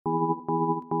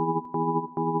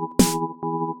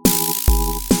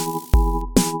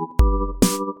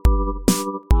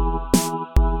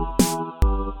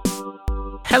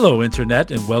Hello,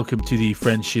 Internet, and welcome to the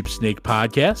Friendship Snake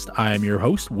Podcast. I am your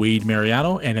host, Wade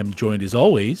Mariano, and I'm joined as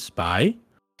always by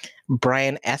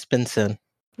Brian Aspenson.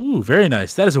 Ooh, very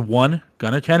nice. That is a one,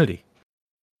 Gunnar Kennedy.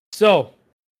 So,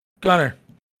 Gunnar,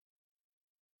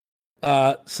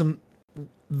 though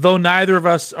neither of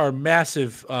us are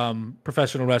massive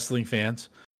professional wrestling fans,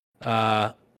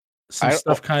 I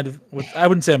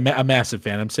wouldn't say a massive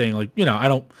fan. I'm saying I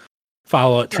don't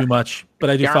follow it too much, but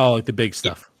I do follow the big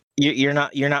stuff. You're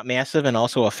not massive and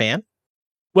also a fan?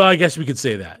 Well, I guess we could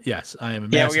say that. Yes, I am a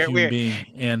massive human being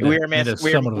and we are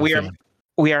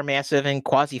massive and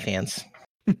quasi fans.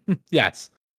 Yes.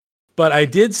 But I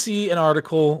did see an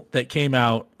article that came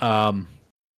out, and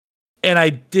I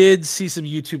did see some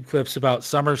YouTube clips about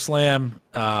SummerSlam.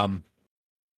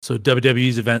 So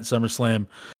WWE's event, SummerSlam,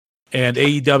 and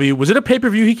AEW. Was it a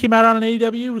pay-per-view he came out on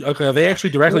AEW? Okay, are they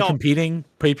actually directly competing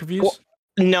pay-per-views?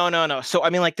 Well, no. So, I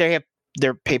mean, they have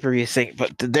their pay-per-view thing,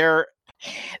 but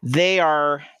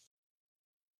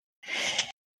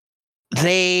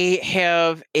they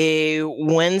have a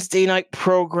Wednesday night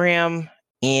program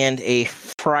and a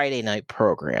Friday night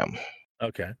program.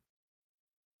 Okay.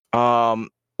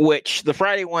 Which the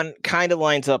Friday one kind of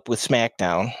lines up with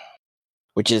SmackDown,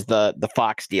 which is the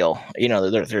Fox deal.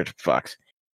 They're Fox.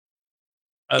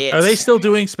 Are they still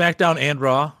doing SmackDown and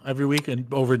Raw every week and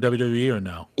over WWE or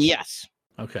no? Yes.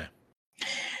 Okay.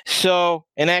 So,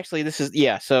 and actually this is,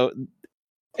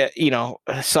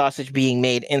 sausage being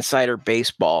made, insider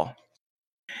baseball.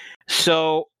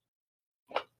 So,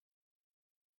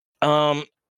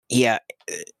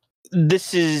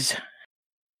 this is,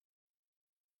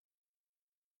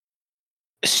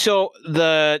 so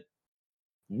the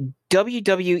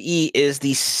WWE is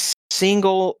the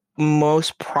single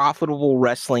most profitable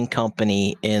wrestling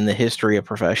company in the history of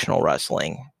professional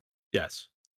wrestling. Yes.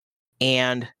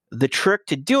 And the trick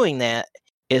to doing that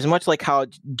is much like how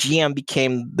GM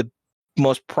became the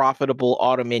most profitable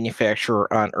auto manufacturer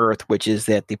on earth, which is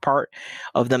that the part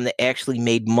of them that actually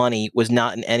made money was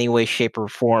not in any way, shape, or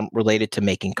form related to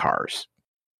making cars.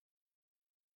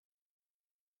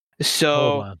 So,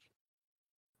 hold on.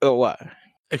 Oh, what?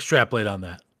 Extrapolate on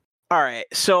that. All right.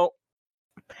 So,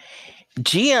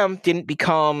 GM didn't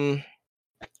become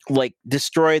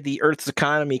destroy the Earth's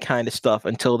economy kind of stuff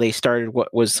until they started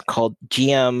what was called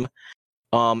GM,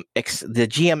 the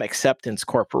GM Acceptance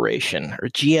Corporation, or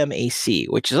GMAC,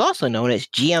 which is also known as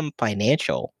GM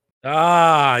Financial.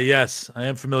 Ah, yes, I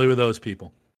am familiar with those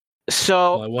people.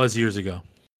 So I was years ago.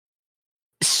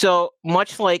 So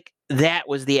much like that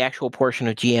was the actual portion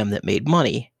of GM that made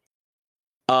money,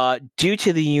 due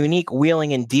to the unique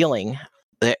wheeling and dealing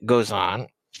that goes on.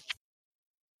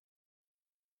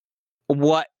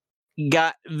 What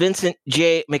got Vincent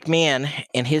J. McMahon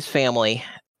and his family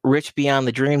rich beyond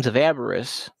the dreams of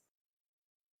avarice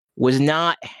was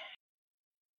not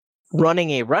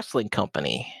running a wrestling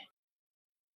company.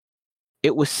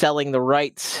 It was selling the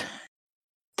rights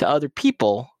to other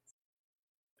people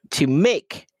to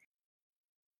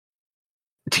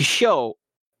show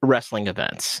wrestling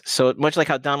events. So much like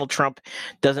how Donald Trump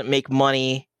doesn't make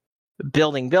money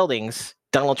building buildings,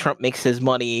 Donald Trump makes his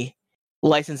money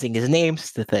licensing his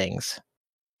names to things.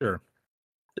 Sure.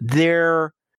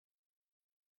 They're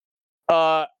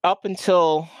up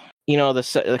until really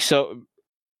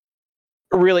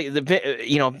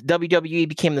WWE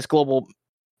became this global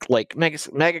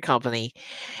mega company,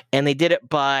 and they did it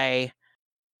by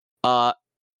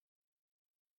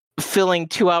filling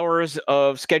 2 hours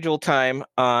of scheduled time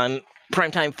on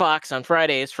primetime Fox on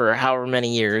Fridays for however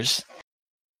many years,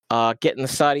 getting the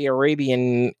Saudi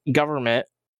Arabian government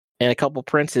and a couple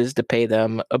princes to pay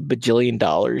them $1 bajillion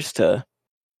to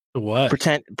what?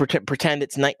 Pretend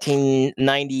it's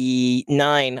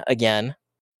 1999 again.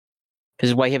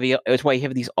 Because it's why you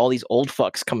have all these old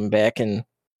fucks coming back and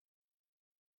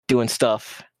doing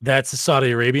stuff. That's the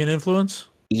Saudi Arabian influence?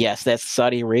 Yes, that's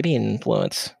Saudi Arabian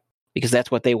influence, because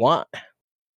that's what they want.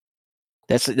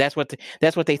 That's what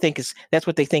they think is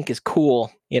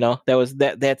cool.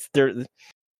 That's their.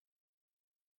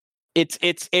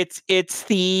 It's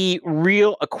the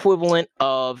real equivalent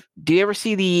of. Do you ever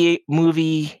see the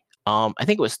movie? I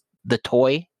think it was The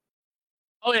Toy.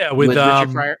 Oh yeah, with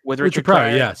Richard Pryor. With Richard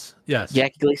Pryor, yes.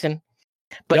 Jackie Gleason.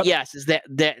 But yes, is that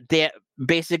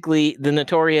basically the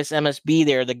notorious MSB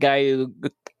there, the guy who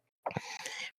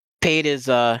paid his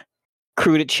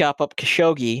crew to chop up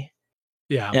Khashoggi.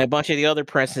 Yeah. And a bunch of the other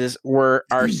princes are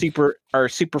super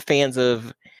fans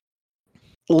of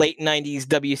late 90s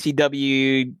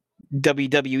WCW,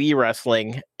 WWE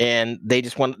wrestling, and they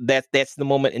just want that's the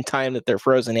moment in time that they're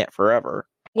frozen at forever.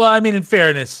 Well, I mean, in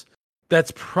fairness,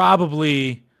 that's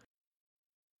probably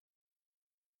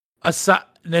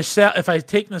if I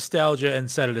take nostalgia and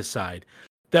set it aside,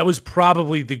 that was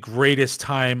probably the greatest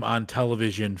time on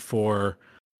television for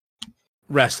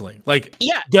wrestling. Like,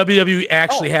 Yeah. WWE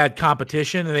actually had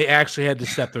competition, and they actually had to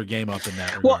step their game up in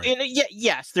that regard. Well,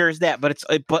 yes, there's that, but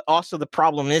but also the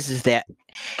problem is that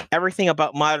everything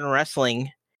about modern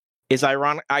wrestling is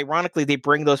ironically they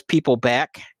bring those people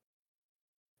back,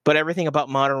 but everything about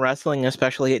modern wrestling,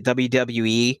 especially at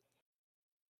WWE,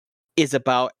 is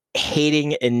about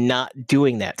hating and not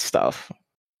doing that stuff.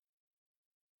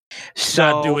 So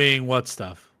Not doing what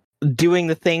stuff? Doing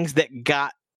the things that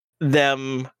got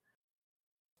them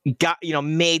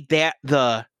made that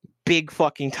the big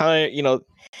fucking time,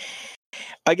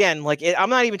 again, like I'm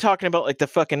not even talking about like the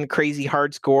fucking crazy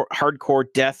hardcore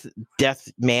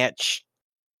death match,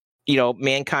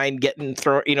 Mankind getting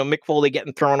thrown, Mick Foley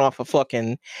getting thrown off a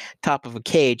fucking top of a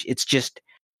cage. It's just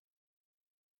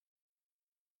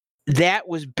that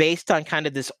was based on kind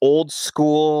of this old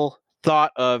school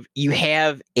thought of you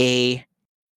have a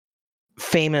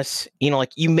famous,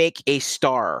 like you make a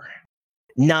star,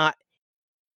 not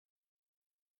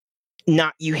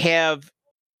you have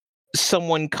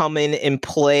someone come in and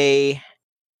play.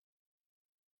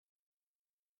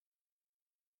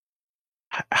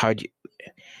 How'd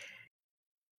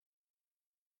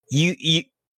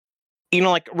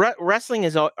like wrestling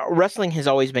has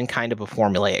always been kind of a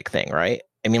formulaic thing, right?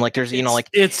 I mean, like there's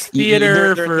it's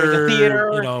theater for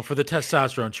theater, for the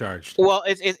testosterone charged. Well,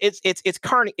 it's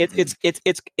carny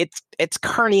it's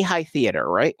carny high theater,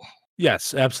 right?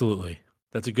 Yes, absolutely.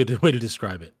 That's a good way to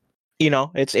describe it.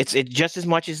 It's just as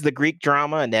much as the Greek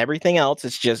drama and everything else.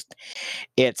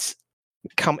 It's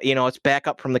back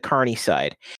up from the carny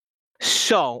side.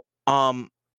 So, having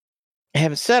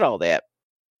said all that,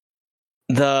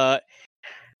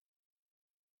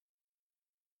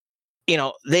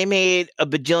 they made $1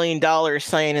 bajillion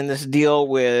signing this deal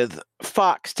with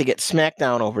Fox to get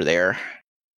SmackDown over there.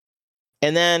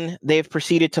 And then they've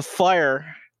proceeded to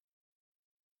fire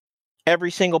every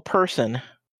single person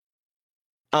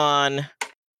on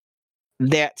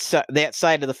that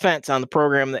side of the fence on the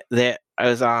program that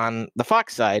was on the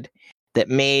Fox side that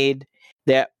made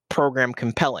that program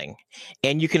compelling.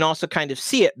 And you can also kind of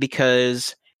see it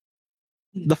because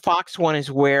the Fox one is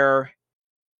where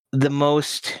the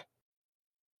most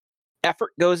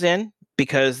effort goes in,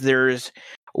 because there's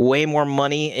way more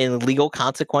money in legal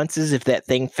consequences if that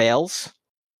thing fails.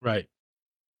 Right.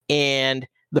 And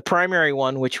the primary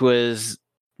one, which was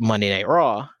Monday Night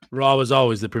Raw. Raw was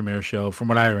always the premier show, from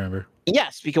what I remember.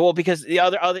 Yes, because the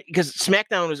other because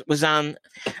SmackDown was on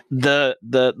the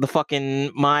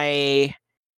fucking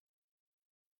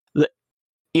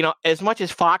as much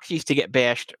as Fox used to get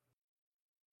bashed.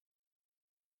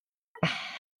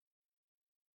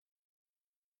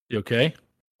 You okay?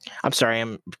 I'm sorry.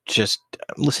 I'm just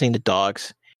listening to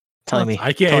dogs telling me.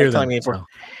 I can't hear them.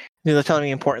 They're telling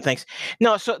me important things.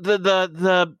 No, so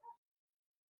the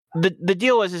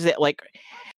deal is that like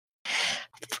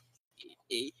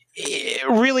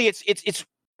really it's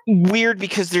weird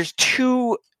because there's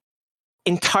two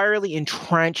entirely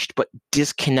entrenched but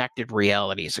disconnected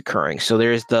realities occurring. So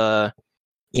there's the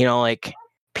like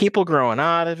people growing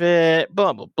out of it,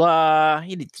 blah blah blah,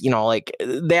 like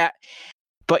that.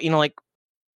 But like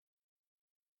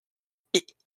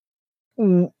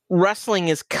wrestling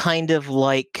is kind of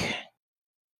like,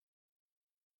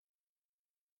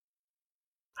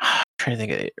 I'm trying to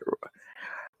think of it.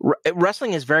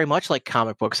 Wrestling is very much like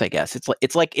comic books, I guess. It's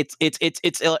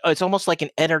almost like an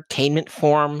entertainment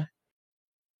form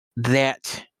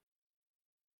that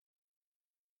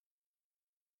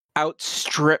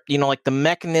outstrip, like the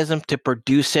mechanism to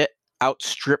produce it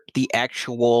outstrip the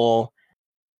actual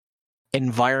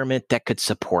environment that could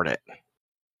support it.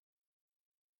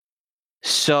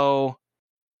 So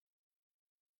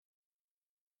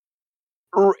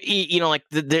like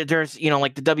there's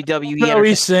like the WWE. Are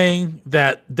we saying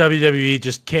that WWE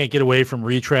just can't get away from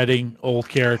retreading old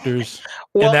characters,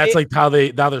 and that's like how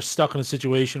they're stuck in a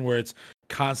situation where it's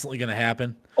constantly going to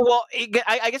happen? Well,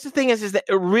 I guess the thing is that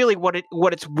really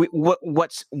what's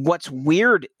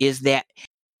weird is that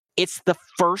it's the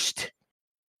first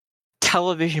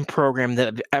television program that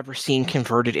I've ever seen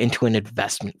converted into an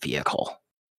investment vehicle.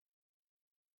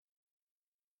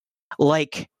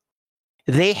 Like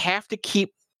they have to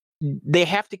keep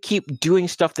doing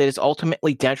stuff that is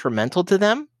ultimately detrimental to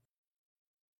them.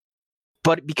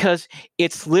 But because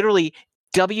it's literally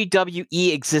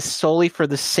WWE exists solely for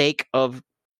the sake of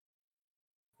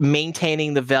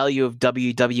maintaining the value of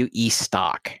WWE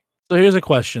stock. So here's a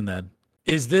question then.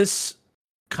 Is this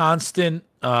constant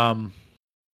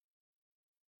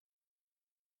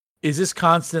is this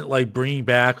constant like bringing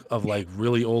back of like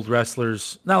really old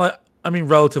wrestlers? Not like, I mean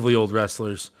relatively old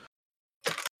wrestlers.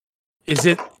 Is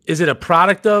it a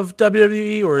product of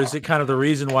WWE, or is it kind of the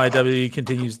reason why WWE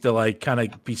continues to like kind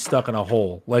of be stuck in a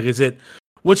hole? Like, is it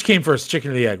which came first,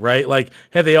 chicken or the egg, right? Like,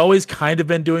 have they always kind of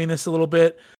been doing this a little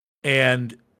bit,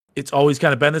 and it's always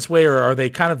kind of been this way, or are they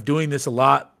kind of doing this a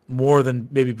lot more than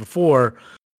maybe before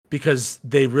because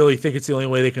they really think it's the only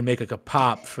way they can make like a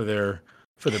pop for their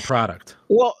product?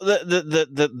 Well,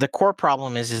 the core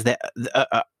problem is that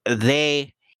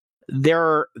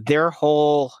their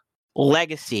whole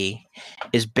legacy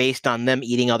is based on them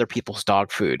eating other people's dog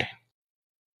food.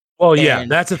 Well, yeah, And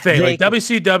that's the thing. they- Like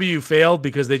WCW failed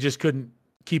because they just couldn't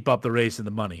keep up the race and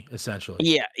the money, essentially.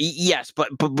 Yeah, yes, but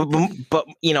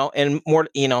you know, and more,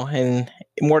 you know, and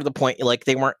more to the point, like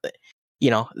they weren't,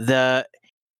 you know, the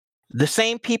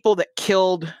same people that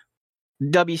killed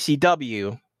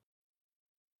WCW.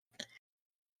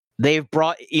 They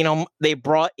brought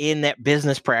in that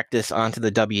business practice onto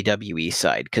the WWE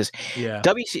side because Yeah.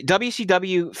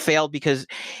 WCW failed because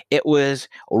it was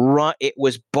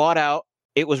bought out.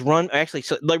 It was run actually.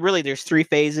 So like really, there's three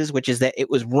phases, which is that it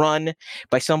was run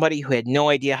by somebody who had no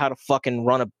idea how to fucking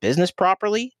run a business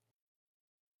properly.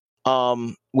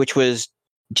 Which was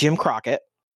Jim Crockett.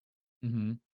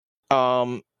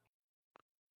 Mm-hmm.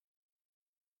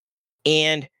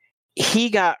 And he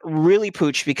got really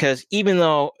pooched because even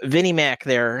though Vinnie Mac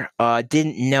there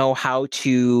didn't know how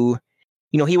to,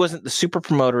 you know, he wasn't the super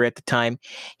promoter at the time,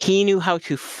 he knew how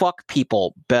to fuck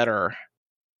people better.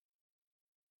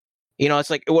 You know, it's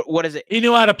like, what is it? He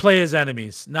knew how to play his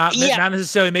enemies, not Yeah.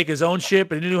 necessarily make his own shit,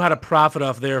 but he knew how to profit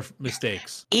off their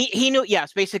mistakes. He knew,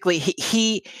 yes, basically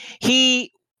he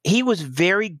was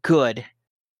very good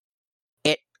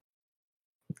at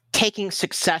taking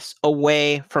success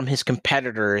away from his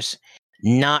competitors,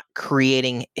 not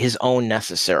creating his own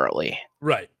necessarily.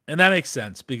 Right, and that makes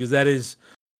sense because that is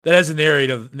a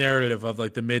narrative of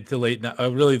like the mid to late,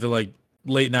 really the like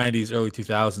late '90s, early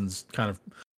 2000s, kind of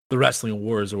the wrestling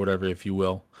wars or whatever, if you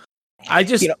will. I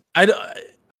just,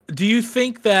 do you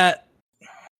think that?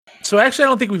 So actually, I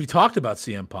don't think we've talked about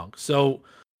CM Punk. So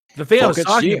the thing I was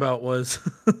talking about was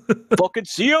fucking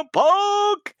CM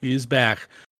Punk. He's back.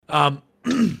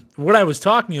 What I was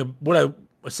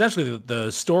essentially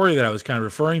the story that I was kind of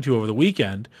referring to over the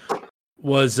weekend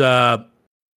was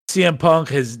CM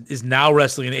Punk is now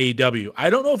wrestling in AEW. I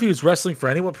don't know if he was wrestling for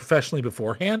anyone professionally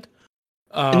beforehand.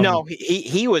 No,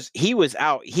 he was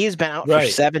out. He's been out for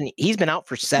 7. He's been out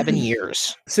for 7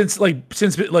 years since when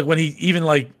he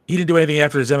didn't do anything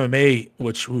after his MMA,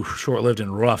 which short-lived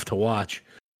and rough to watch.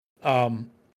 But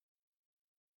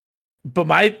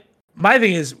my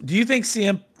thing is, do you think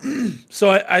CM?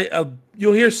 So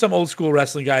you'll hear some old school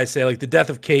wrestling guys say like the death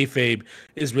of kayfabe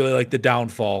is really like the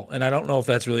downfall, and I don't know if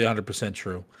that's really 100%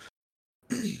 true.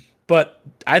 But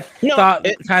I thought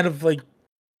kind of like.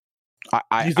 Do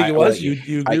you think it was? You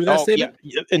agree with that statement?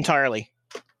 Yeah, entirely.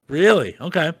 Really?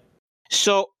 Okay.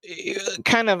 So,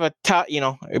 kind of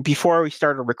before we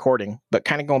started recording, but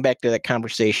kind of going back to that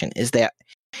conversation, is that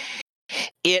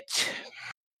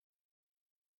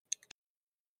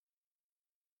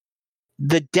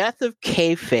the death of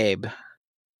kayfabe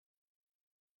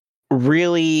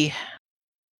really,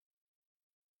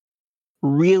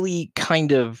 really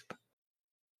kind of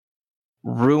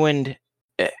ruined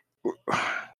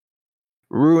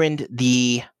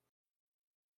the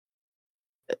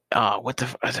what do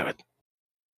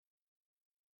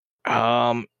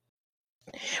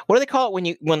they call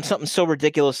it when something's so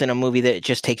ridiculous in a movie that it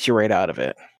just takes you right out of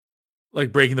it?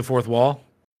 Like breaking the fourth wall?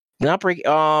 Not break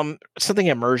something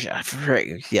immersion.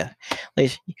 Yeah.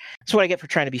 That's what I get for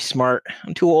trying to be smart.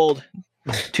 I'm too old,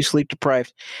 too sleep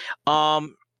deprived. So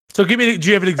do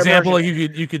you have an example like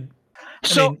you could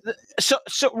So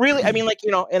really, I mean, like,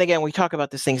 you know, and again, we talk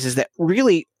about these things, is that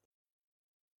really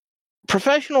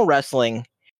professional wrestling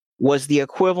was the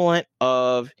equivalent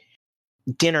of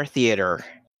dinner theater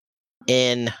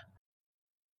in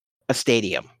a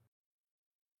stadium.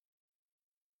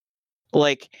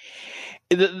 Like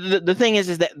the thing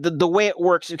is that the way it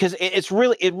works, because it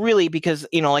really because,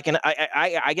 you know, like, and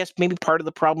I guess maybe part of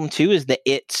the problem too is that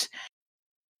it's,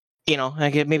 you know,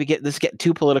 I could maybe get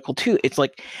too political too. It's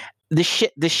like the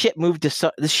shit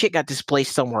got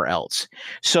displaced somewhere else.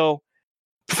 So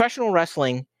professional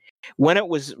wrestling, when it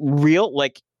was real,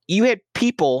 like, you had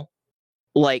people,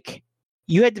 like,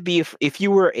 you had to be, if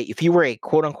you were a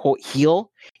quote unquote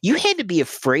heel, you had to be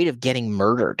afraid of getting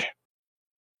murdered.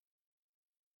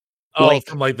 Oh, like,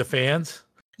 from like the fans?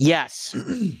 Yes.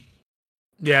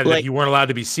 Yeah, that you weren't allowed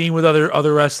to be seen with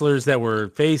other wrestlers that were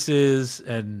faces,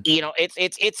 and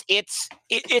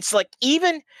it's like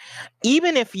even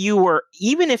if you were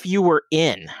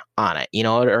in on it,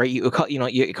 or you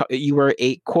were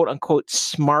a quote unquote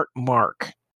smart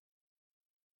mark,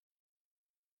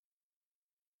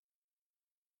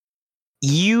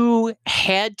 you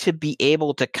had to be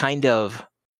able to kind of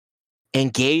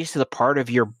engage the part of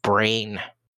your brain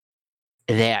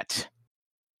that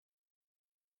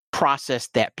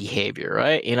processed that behavior,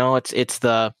 right? It's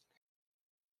the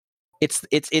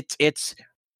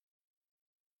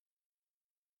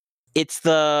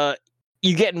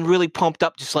you're getting really pumped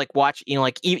up just like watch,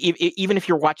 like even if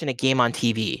you're watching a game on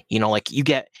TV, like you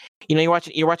get, you're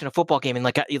watching a football game and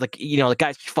like the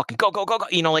guys fucking go go go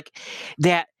go, like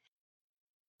that.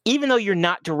 Even though you're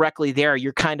not directly there,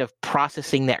 you're kind of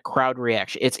processing that crowd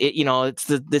reaction. It's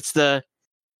the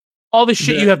all the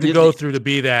shit you have to go through to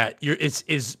be that.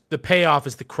 Is the payoff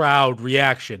is the crowd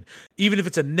reaction, even if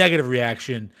it's a negative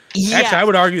reaction. Yeah. Actually, I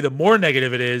would argue the more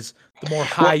negative it is, the more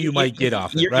high you might get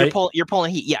off it, right? You're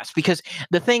pulling heat, yes, because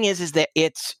the thing is that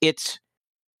it's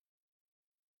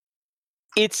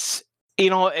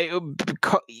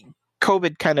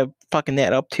COVID kind of fucking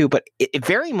that up too, but it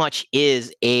very much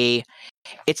is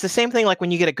it's the same thing like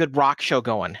when you get a good rock show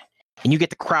going and you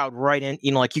get the crowd right in,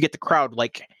 like you get the crowd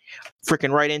like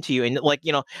freaking right into you, and like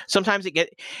sometimes it get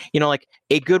like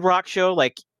a good rock show,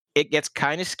 like it gets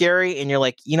kind of scary and you're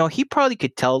like, he probably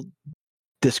could tell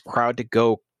this crowd to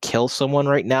go kill someone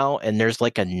right now and there's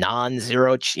like a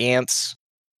non-zero chance.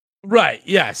 Right,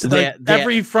 yes.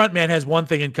 Every frontman has one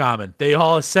thing in common. They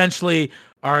all essentially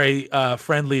are a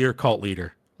friend leader, cult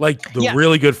leader. Like the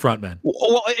really good frontmen.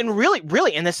 Well, and really,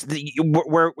 and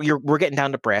we're getting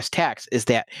down to brass tacks, is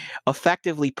that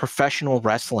effectively professional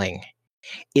wrestling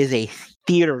is a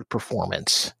theater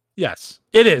performance. Yes,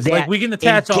 it is. Like we can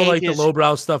attach all like the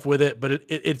lowbrow stuff with it, but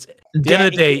it's at the end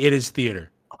of the day, it is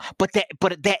theater. But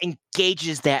that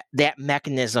engages that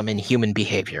mechanism in human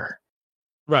behavior.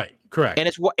 Right. Correct. And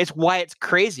it's why it's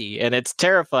crazy and it's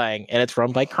terrifying and it's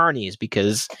run by carnies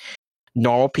because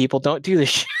normal people don't do this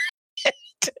shit.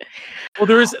 Well,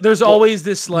 there's always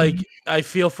this like, I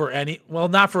feel for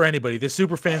not for anybody. The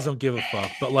super fans don't give a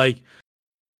fuck, but like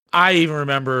I even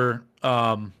remember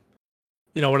when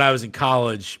I was in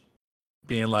college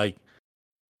being like,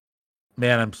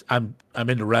 man, I'm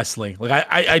into wrestling. Like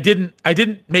I didn't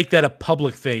make that a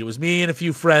public thing. It was me and a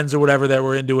few friends or whatever that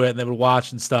were into it and they would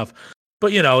watch and stuff.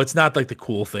 But it's not like the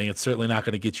cool thing. It's certainly not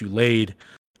going to get you laid.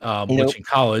 Which in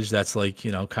college, that's like,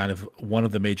 kind of one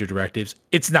of the major directives.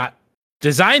 It's not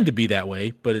designed to be that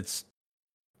way, but it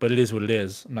is what it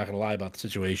is. I'm not going to lie about the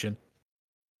situation.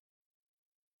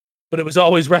 But it was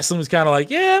always, wrestling was kind of like,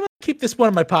 yeah, I'm going to keep this one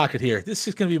in my pocket here. This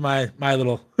is going to be my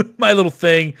little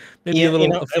thing. Maybe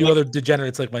a few other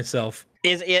degenerates like myself.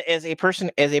 As a person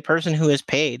who is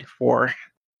paid for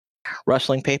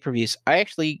wrestling pay-per-views, I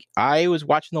was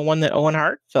watching the one that Owen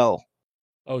Hart fell.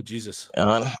 Oh Jesus!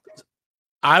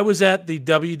 I was at the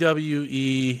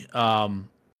WWE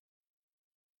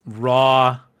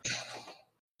Raw.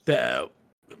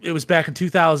 It was back in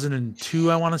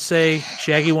 2002, I want to say.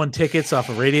 Shaggy won tickets off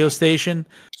a radio station,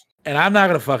 and I'm not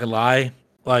gonna fucking lie.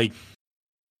 Like,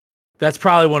 that's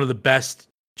probably one of the best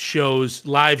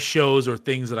live shows or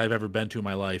things that I've ever been to in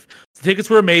my life. The tickets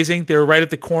were amazing. They were right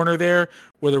at the corner there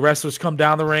where the wrestlers come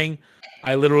down the ring.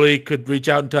 I literally could reach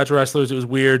out and touch wrestlers. It was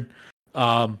weird.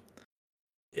 I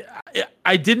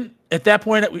didn't, at that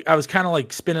point, I was kind of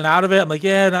like spinning out of it. I'm like,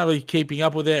 yeah, not really keeping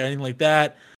up with it or anything like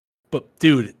that. But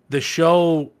dude, the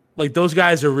show, like those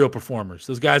guys are real performers.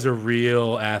 Those guys are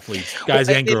real athletes, guys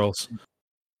and girls.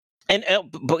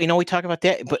 But we talk about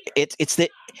that, but it's that,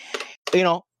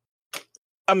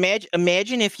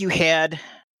 imagine if you had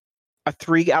a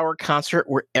 3-hour concert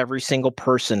where every single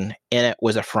person in it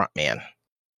was a front man.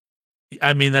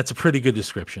 I mean, that's a pretty good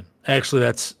description. Actually,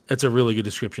 that's a really good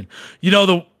description.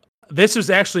 This was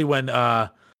actually when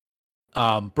Brock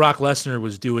Lesnar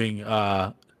was doing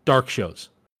dark shows.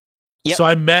 Yep. So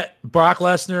I met Brock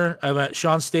Lesnar. I met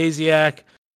Sean Stasiak.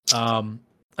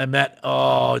 I met,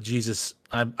 oh Jesus,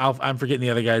 I'm forgetting the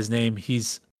other guy's name.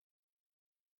 He's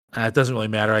it doesn't really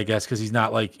matter, I guess, because he's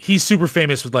not like, he's super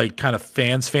famous with like kind of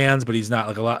fans, but he's not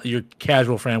like a lot. Your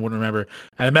casual fan wouldn't remember.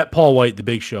 And I met Paul White, the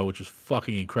Big Show, which was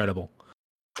fucking incredible.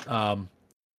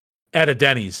 At a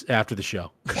Denny's after the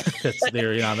show. That's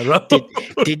there on the road.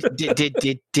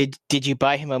 Did you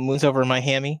buy him a moons over my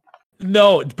hammy?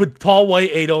 No, but Paul White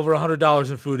ate over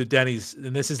 $100 in food at Denny's,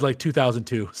 and this is like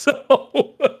 2002.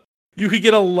 So you could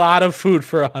get a lot of food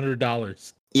for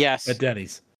 $100. Yes, at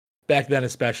Denny's back then,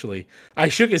 especially. I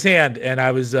shook his hand, and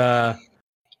I was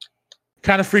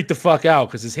kind of freaked the fuck out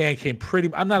because his hand came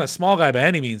I'm not a small guy by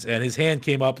any means, and his hand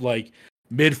came up like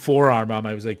mid forearm on me.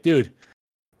 I was like, dude,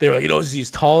 they were like, is he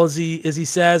as tall as he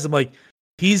says? I'm like,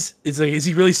 is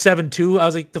he really 7'2"? I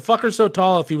was like, the fucker's so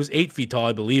tall. If he was 8 feet tall,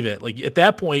 I believe it. Like at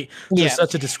that point, there's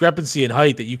such a discrepancy in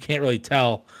height that you can't really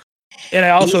tell. And I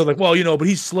also but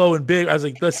he's slow and big. I was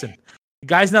like, listen, the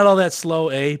guy's not all that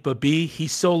slow, A, but B,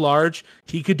 he's so large,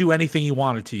 he could do anything he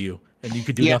wanted to you, and you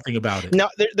could do nothing about it. No,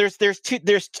 there's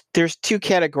two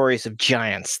categories of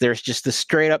giants. There's just the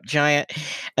straight up giant,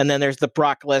 and then there's the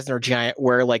Brock Lesnar giant,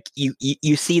 where like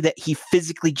you see that he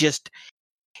physically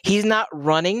he's not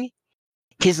running.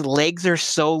 His legs are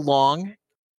so long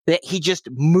that he just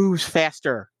moves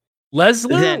faster.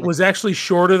 Lesnar was actually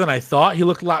shorter than I thought. He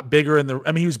looked a lot bigger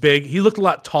he was big. He looked a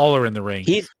lot taller in the ring.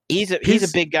 He's a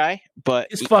big guy, but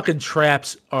his fucking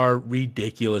traps are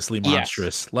ridiculously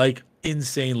monstrous, like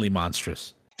insanely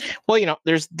monstrous. Well,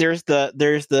 there's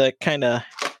the kind of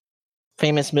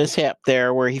famous mishap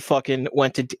there where he fucking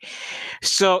went to.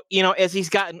 So as he's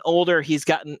gotten older, he's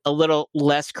gotten a little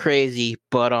less crazy,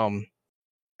 but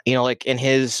like in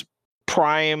his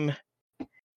prime.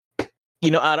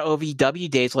 Out of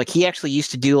OVW days, like he actually used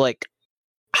to do like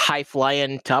high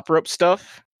flying top rope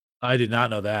stuff. I did not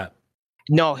know that.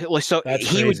 No, so that's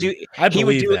he crazy. would do.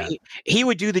 He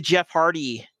would do the Jeff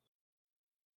Hardy.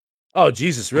 Oh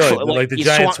Jesus, really? Like the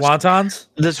giant swantons?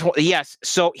 Yes.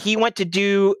 So he went to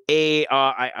do a.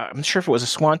 I'm not sure if it was a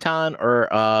swanton or.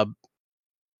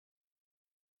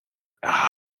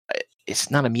 It's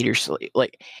not a meteor slate.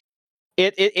 Like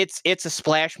it's a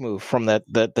splash move from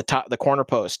the top, the corner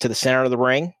post to the center of the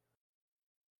ring.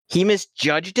 He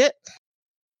misjudged it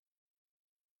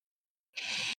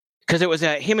because it was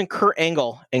him and Kurt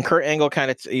Angle, kind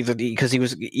of because he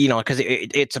was because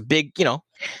it's a big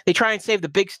they try and save the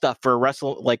big stuff for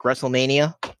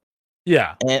WrestleMania.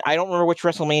 Yeah, and I don't remember which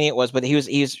WrestleMania it was, but he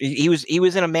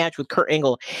was in a match with Kurt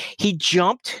Angle. He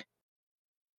jumped.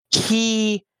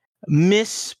 He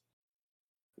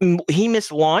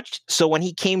mislaunched, so when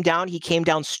he came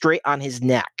down straight on his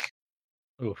neck.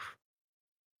 Oof.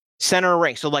 Center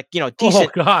ring. So decent.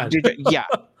 Oh God. Yeah.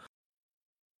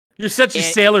 You're such a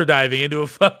sailor diving into a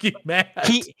fucking match.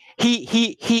 He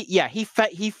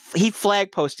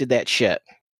flag posted that shit.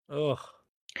 Ugh.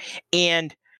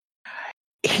 And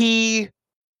he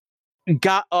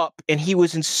got up and he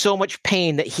was in so much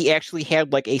pain that he actually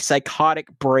had like a psychotic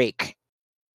break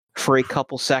for a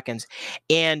couple seconds.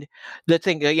 And the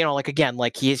thing, again,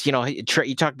 like he's, you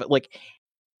talk about like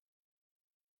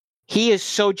he is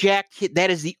so jacked. That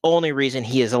is the only reason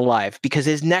he is alive, because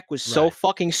his neck was so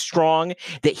fucking strong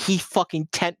that he fucking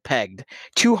tent pegged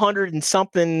 200 and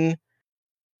something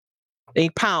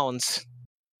pounds.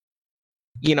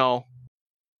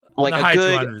 Like a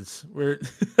good,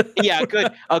 200s. Yeah, a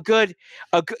good,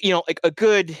 like a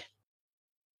good,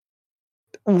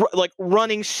 like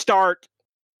running start.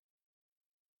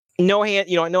 No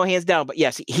hands down. But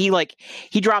yes, he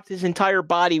dropped his entire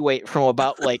body weight from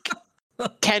about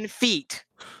 10 feet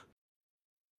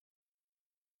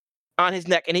on his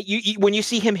neck. And when you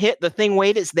see him hit, the thing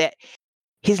is that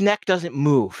his neck doesn't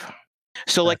move.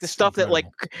 So the stuff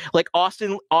incredible. that like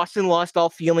Austin lost all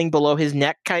feeling below his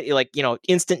neck, kind of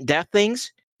instant death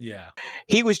things. Yeah.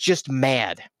 He was just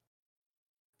mad.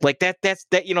 Like that's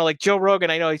like Joe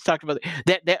Rogan, I know he's talked about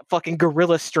that fucking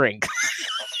gorilla strength.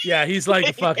 Yeah, he's like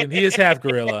he is half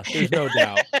gorilla. There's no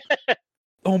doubt.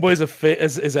 Homeboy's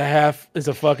is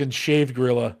a fucking shaved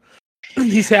gorilla.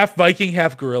 He's half Viking,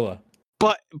 half gorilla.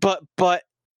 But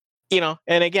and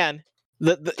again,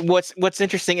 what's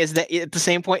interesting is that at the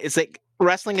same point, it's like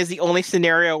wrestling is the only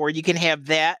scenario where you can have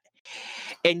that,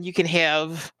 and you can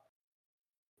have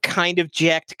kind of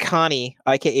jacked Connie,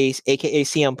 aka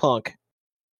CM Punk,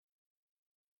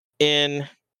 in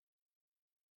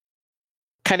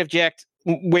kind of jacked,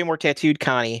 way more tattooed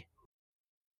Connie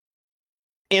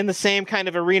in the same kind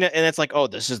of arena, and it's like, oh,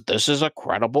 this is a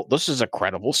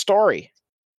credible story.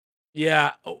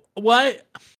 Yeah, what?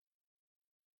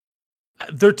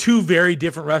 They're two very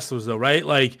different wrestlers, though, right?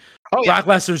 Like, Brock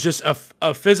Lesnar's just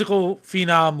a physical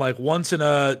phenom.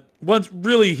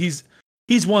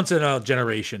 He's once in a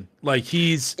generation. Like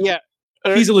he's a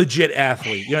legit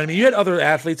athlete. You know what I mean? You had other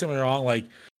athletes, don't get me wrong,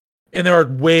 and there are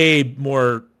way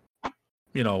more.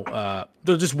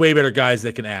 They're just way better guys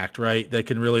that can act, right? That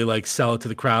can really sell it to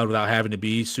the crowd without having to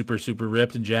be super, super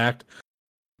ripped and jacked.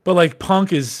 But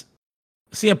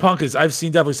CM Punk is, I've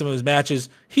seen definitely some of his matches.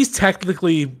 He's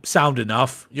technically sound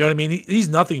enough. You know what I mean? He's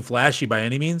nothing flashy by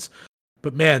any means,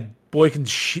 but man, boy can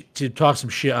to talk some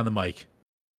shit on the mic.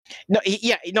 No,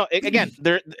 again,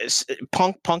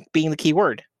 Punk being the key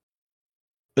word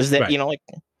is that,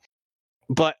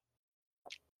 but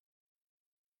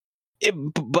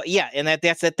but yeah, and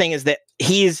that's the thing is that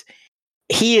he is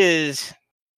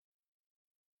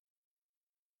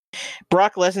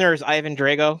Brock Lesnar is Ivan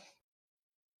Drago.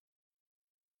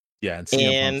 Yeah, and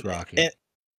CM Punk's Rocky.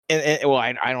 And well,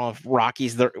 I don't know if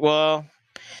Rocky's the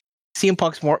CM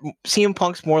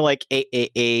Punk's more like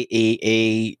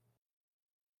a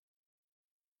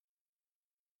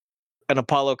an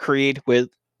Apollo Creed with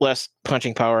less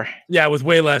punching power. Yeah, with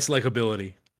way less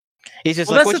likability. He's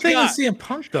just that's the thing with CM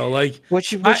Punk though. Like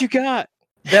what you got?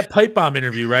 That pipe bomb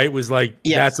interview, right, was like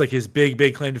that's like his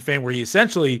big claim to fame, where he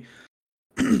essentially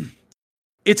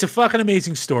it's a fucking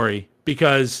amazing story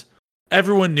because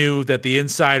everyone knew that the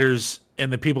insiders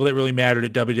and the people that really mattered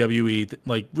at WWE,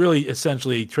 like really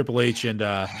essentially Triple H and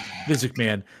Vince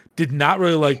McMahon, did not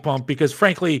really like Punk because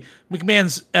frankly,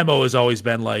 McMahon's MO has always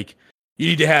been like, you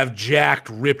need to have jacked,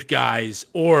 ripped guys,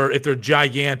 or if they're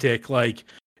gigantic, like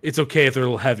it's okay if they're a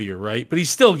little heavier, right? But he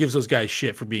still gives those guys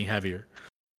shit for being heavier.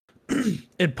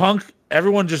 And Punk,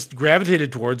 everyone just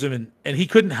gravitated towards him, and he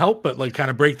couldn't help but like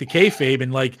kind of break the kayfabe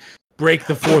and like break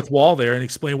the fourth wall there and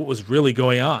explain what was really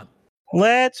going on.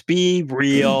 Let's be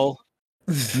real.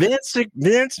 Vince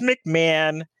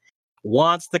McMahon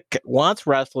wants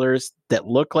wrestlers that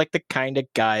look like the kind of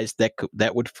guys that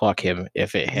would fuck him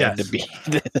if it had to be.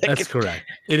 That's correct.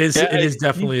 It is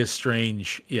definitely a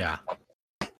strange, yeah.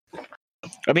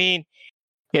 I mean,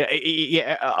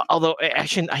 yeah. Although I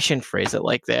shouldn't phrase it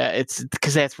like that. It's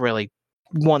because that's really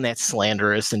one that's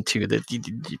slanderous, and two that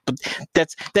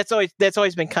that's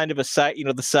always been kind of a side,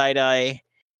 the side eye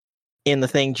in the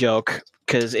thing joke,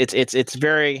 because it's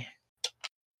very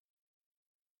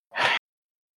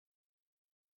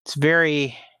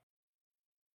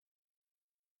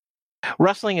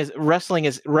wrestling is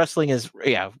wrestling.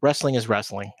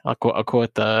 I'll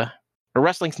quote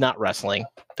wrestling's not wrestling,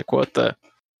 to quote the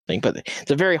thing, but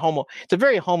it's a very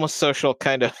homosocial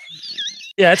kind of.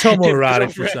 Yeah, it's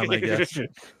homoerotic for some, I guess.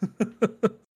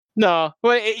 No,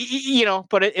 but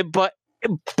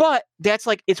that's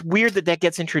like, it's weird that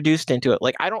gets introduced into it.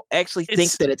 Like, I don't actually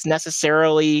think that it's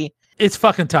necessarily. It's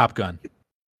fucking Top Gun.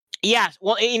 Yeah,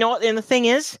 well, and the thing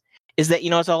is that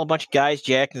it's all a bunch of guys,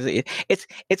 Jack.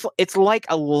 It's like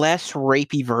a less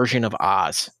rapey version of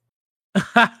Oz.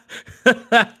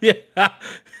 Yeah.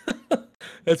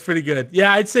 That's pretty good.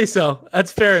 Yeah, I'd say so.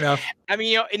 That's fair enough. I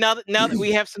mean, now that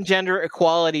we have some gender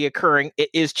equality occurring,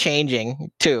 it is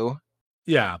changing too.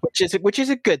 Yeah, which is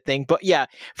a good thing. But yeah,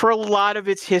 for a lot of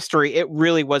its history, it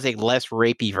really was a less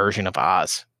rapey version of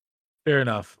Oz. Fair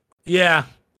enough. Yeah,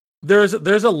 there's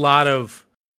a lot of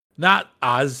not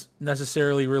Oz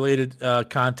necessarily related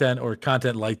content or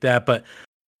content like that, but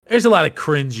there's a lot of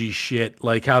cringy shit,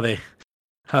 like how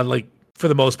like for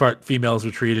the most part females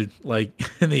were treated, like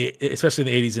especially in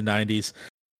the 80s and 90s.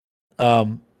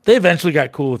 They eventually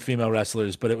got cool with female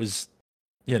wrestlers, but it was,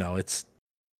 it's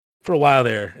for a while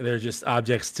they're just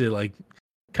objects to like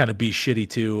kind of be shitty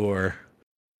to or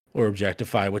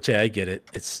objectify, which I get it.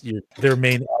 It's their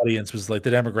main audience was like, the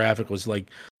demographic was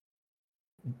like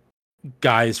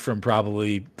guys from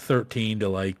probably 13 to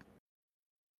like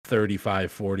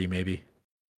 35, 40 maybe,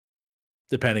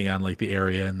 depending on like the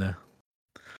area and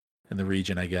the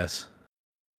region, I guess.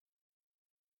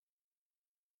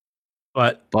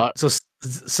 But so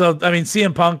I mean,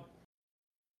 CM Punk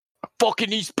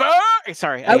fucking he's back.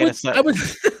 Sorry, I gotta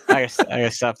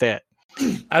stop that.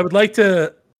 I would like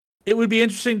to. It would be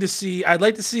interesting to see. I'd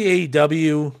like to see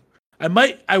AEW.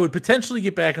 I would potentially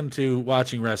get back into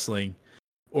watching wrestling,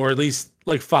 or at least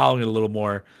like following it a little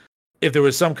more, if there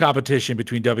was some competition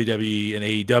between WWE and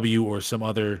AEW or some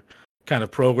other kind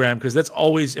of program, because that's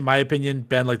always, in my opinion,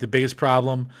 been like the biggest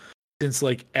problem since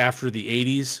like after the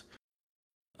 80s.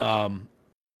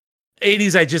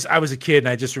 80s, I was a kid and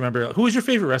I just remember, who was your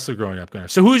favorite wrestler growing up, Gunnar?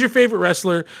 So who was your favorite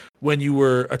wrestler when you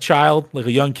were a child, like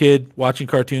a young kid watching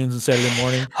cartoons on Saturday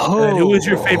morning? Oh. And who was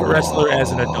your favorite wrestler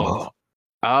as an adult?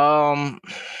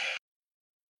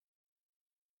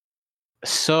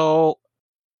 So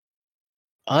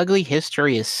ugly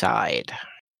history aside.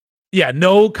 Yeah,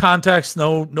 no context,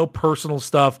 no personal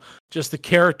stuff, just the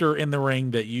character in the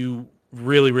ring that you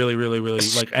really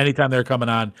like. Anytime they're coming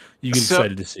on, you get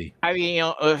excited to see. I mean,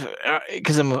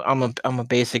 because I'm a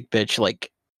basic bitch.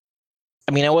 Like,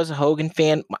 I mean, I was a Hogan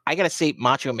fan. I gotta say,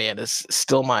 Macho Man is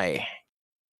still my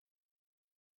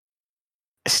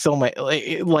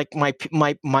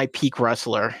peak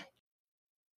wrestler.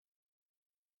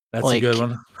 That's like, a good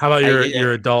one. How about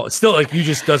your adult? Still, like, you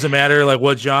just doesn't matter like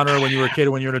what genre when you were a kid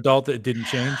or when you're an adult, it didn't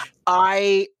change.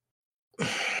 I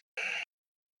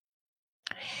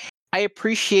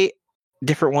appreciate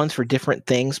different ones for different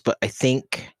things, but I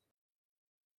think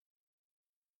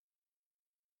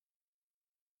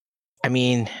I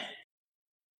mean,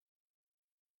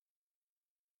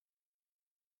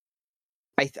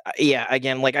 yeah.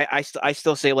 Again, like I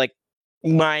still say like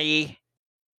my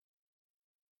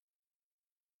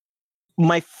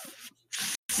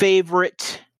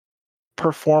favorite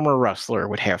performer wrestler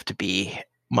would have to be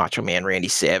Macho Man Randy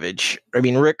Savage. I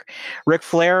mean, Ric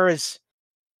Flair is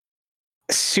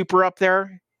super up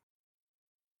there,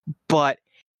 but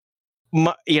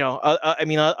I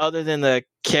mean, other than the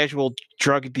casual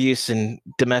drug abuse and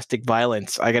domestic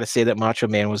violence, I got to say that Macho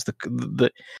Man was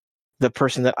the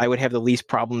person that I would have the least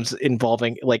problems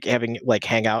involving, like having like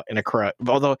hang out in a crowd.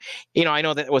 Although, I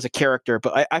know that it was a character,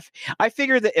 but I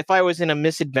figured that if I was in a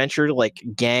misadventure like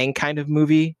gang kind of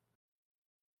movie,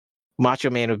 Macho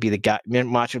Man would be the guy.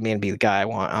 Macho Man would be the guy I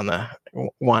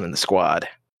want in the squad.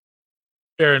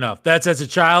 Fair enough. That's as a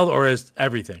child or as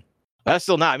everything. That's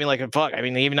still not. I mean, like, fuck. I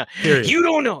mean, even not, you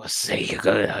don't know, say,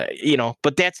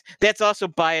 But that's also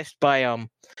biased by I don't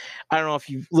know if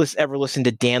you've ever listened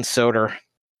to Dan Soder.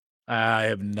 I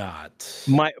have not.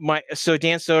 So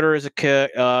Dan Soder is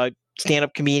a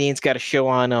stand-up comedian. He's got a show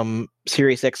on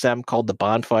Sirius XM called The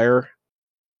Bonfire.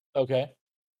 Okay.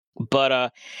 But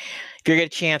if you get a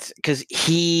chance, because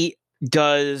he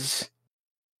does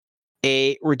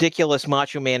a ridiculous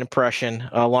Macho Man impression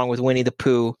along with Winnie the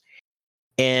Pooh,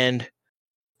 and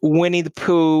Winnie the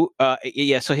Pooh,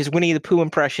 so his Winnie the Pooh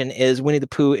impression is Winnie the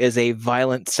Pooh is a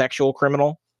violent sexual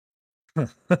criminal.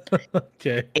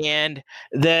 Okay. And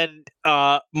then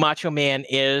Macho Man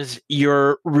is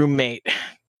your roommate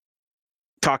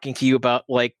talking to you about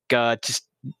like just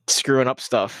screwing up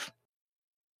stuff.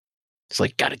 It's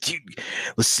like,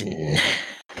 listen.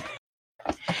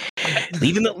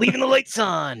 leaving the lights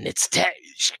on. It's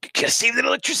gotta save the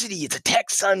electricity. It's a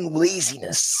tax on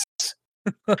laziness.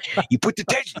 You put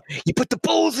the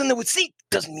bowls in the sink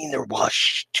doesn't mean they're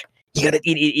washed. You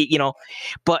gotta,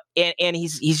 but and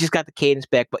he's just got the cadence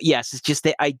back. But yes, it's just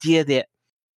the idea that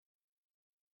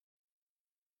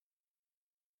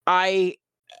I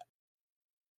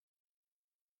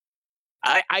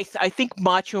think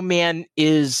Macho Man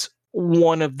is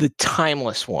one of the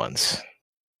timeless ones.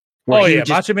 Oh yeah,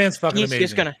 Macho Man's fucking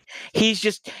amazing. He's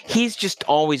just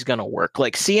always gonna work.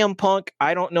 Like CM Punk,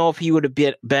 I don't know if he would have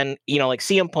been, like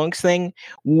CM Punk's thing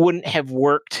wouldn't have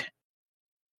worked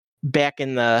back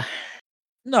in the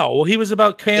No, he was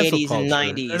about cancel 80s culture. and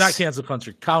 90s. Or not cancel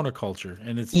culture, counterculture.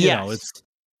 And it's CM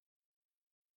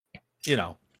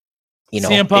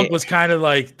Punk was kind of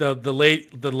like the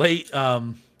late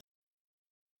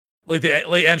like the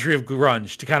late entry of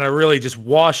grunge to kind of really just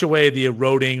wash away the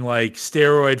eroding, like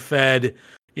steroid fed,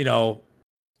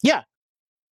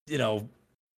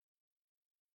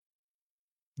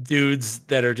 dudes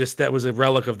that was a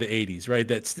relic of the 80s, right?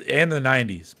 And the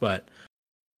 90s. But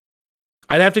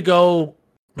I'd have to go,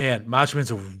 man, Macho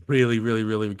Man's a really, really,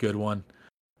 really good one.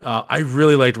 I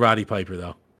really liked Roddy Piper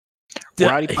though.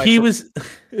 Roddy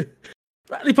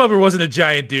Piper wasn't a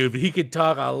giant dude, but he could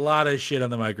talk a lot of shit on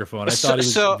the microphone. I thought he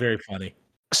was very funny.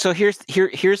 So here's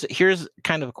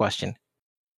kind of a question.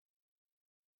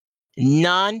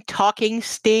 Non-talking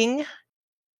Sting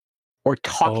or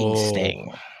talking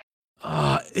Sting?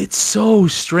 It's so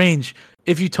strange.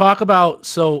 If you talk about,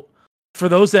 so for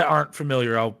those that aren't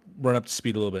familiar, I'll run up to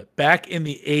speed a little bit. Back in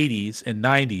the 80s and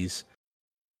 90s,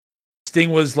 Sting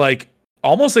was like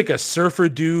almost like a surfer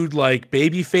dude, like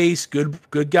babyface,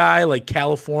 good guy, like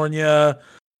California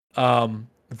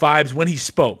vibes when he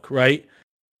spoke, right?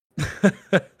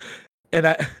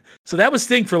 So that was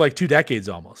Sting for like 2 decades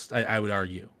almost, I would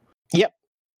argue. Yep.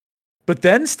 But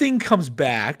then Sting comes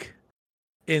back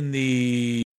in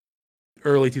the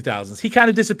early 2000s. He kind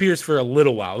of disappears for a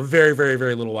little while, a very, very,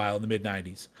 very little while in the mid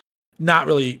 90s. Not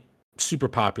really super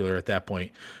popular at that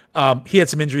point. He had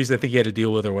some injuries I think he had to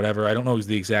deal with or whatever. I don't know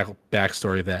the exact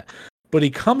backstory of that. But he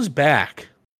comes back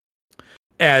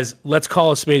as, let's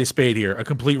call a spade here, a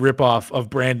complete ripoff of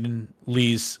Brandon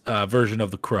Lee's version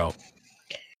of The Crow.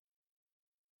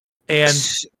 And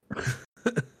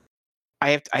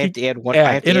I have to add one.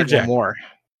 I have to add one more.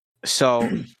 So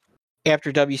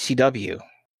after WCW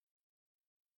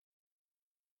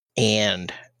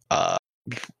and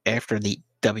after the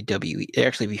WWE,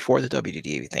 actually before the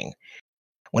WWE thing,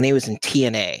 when he was in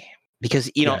TNA, because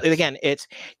again,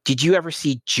 did you ever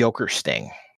see Joker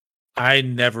Sting? I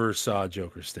never saw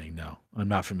Joker Sting. No, I'm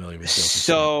not familiar with Joker Sting.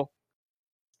 So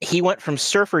he went from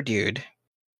surfer dude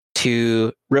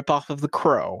to ripoff of The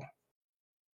Crow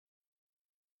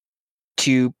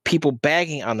to people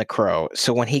bagging on The Crow.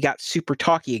 So when he got super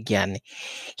talky again,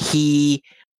 he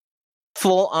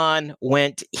full on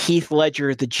went Heath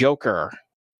Ledger the Joker.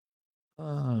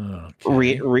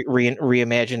 Okay.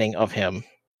 Reimagining of him.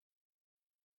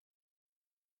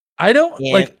 I don't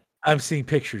And, like. I'm seeing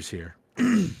pictures here,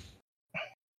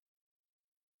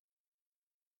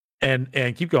 and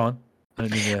keep going. I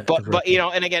didn't mean to but interrupt you you.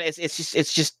 know, and again,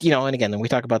 it's just, you know, and again, then we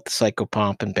talk about the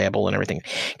psychopomp and babble and everything,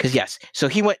 because yes, so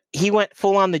he went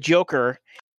full on the Joker,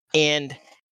 and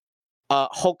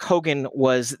Hulk Hogan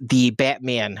was the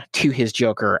Batman to his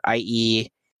Joker, i.e.,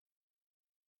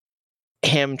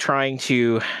 him trying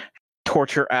to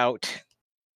torture out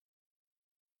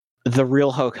the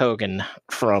real Hulk Hogan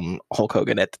from Hulk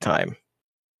Hogan at the time.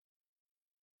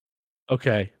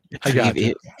 Okay, I got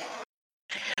you.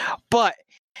 But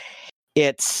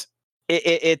it's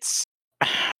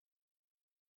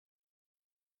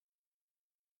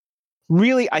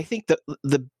really, I think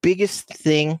the biggest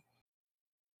thing,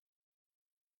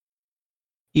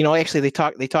 you know, actually they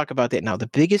talk about that now. The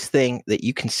biggest thing that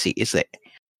you can see is that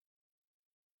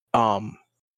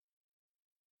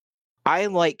I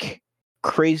like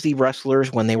crazy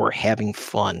wrestlers when they were having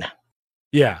fun.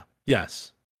 Yeah.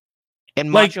 Yes.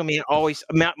 And Like- Macho Man always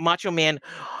Macho Man,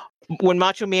 when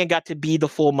Macho Man got to be the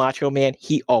full Macho Man,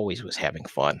 he always was having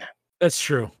fun. That's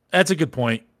true. That's a good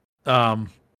point. I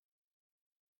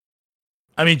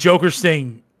mean, Joker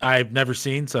Sting, I've never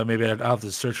seen, so maybe I'll have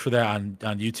to search for that on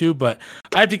YouTube. But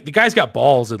I think the guy's got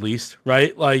balls, at least,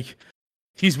 right? Like,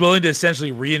 he's willing to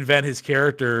essentially reinvent his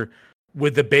character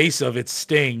with the base of its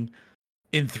Sting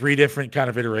in 3 different kind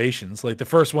of iterations. Like, the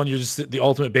first one, you're just the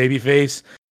ultimate babyface,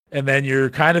 and then you're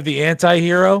kind of the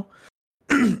anti-hero,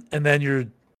 and then you're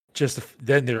just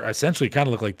then they're essentially kind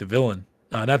of look like the villain.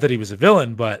 Not that he was a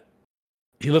villain, but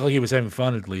he looked like he was having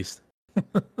fun, at least.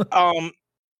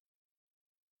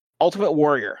 Ultimate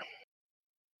Warrior.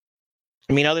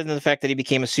 I mean, other than the fact that he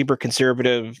became a super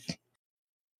conservative.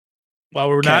 Well,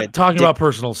 we're not talking about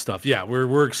personal stuff. Yeah,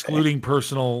 we're excluding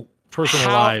personal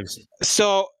lives.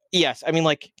 So yes, I mean,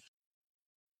 like,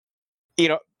 you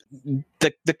know,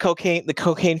 the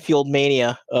cocaine fueled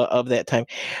mania of that time.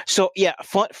 So yeah,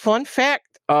 fun fact.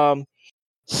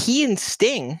 He and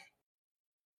Sting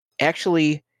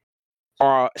actually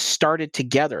started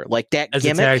together, like that as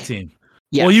gimmick. A tag team.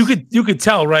 Yes. Well, you could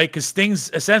tell, right? Because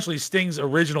Sting's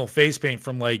original face paint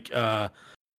from like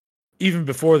even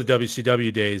before the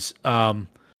WCW days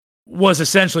was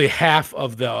essentially half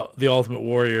of the Ultimate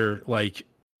Warrior, like,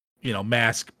 you know,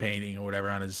 mask painting or whatever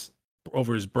on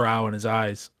over his brow and his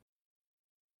eyes,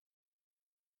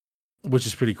 which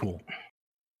is pretty cool.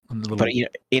 But you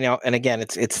know, and again,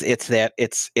 it's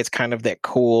kind of that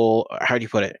cool. How do you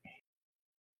put it?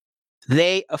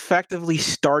 They effectively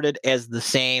started as the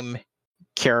same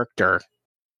character,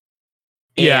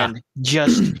 and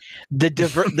just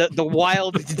the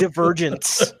wild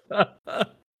divergence.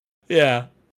 Yeah,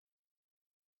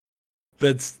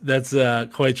 that's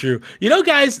quite true. You know,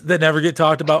 guys that never get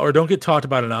talked about or don't get talked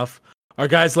about enough are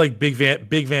guys like Big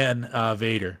Van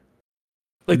Vader.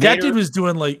 Like, Vader, that dude was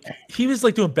doing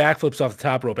doing backflips off the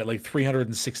top rope at like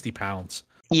 360 pounds.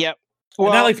 Yep.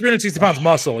 Well, not like 360 pounds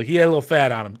muscle. Like, he had a little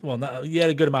fat on him. Well, he had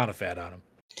a good amount of fat on him.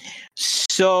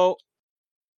 So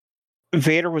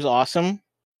Vader was awesome.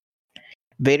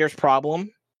 Vader's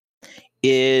problem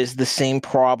is the same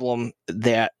problem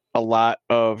that a lot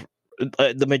of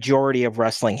the majority of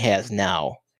wrestling has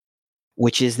now,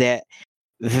 which is that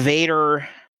Vader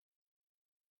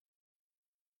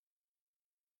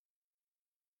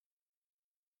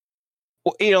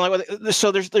you know, like,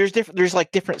 so there's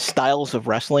different styles of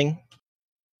wrestling.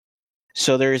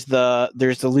 So there's the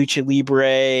lucha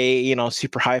libre, you know,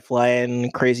 super high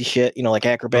flying, crazy shit, you know, like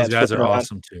acrobats. Those guys are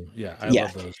awesome too. Yeah, I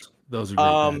love those. Those are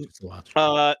great matches to watch.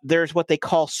 There's what they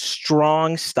call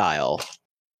strong style,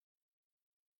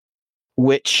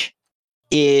 which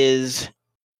is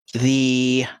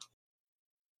you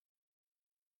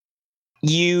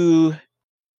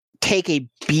take a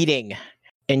beating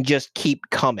and just keep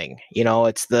coming. You know,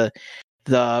 it's the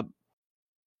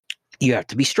you have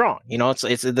to be strong. You know,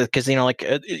 it's because, you know, like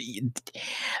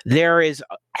there is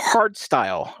hard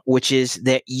style, which is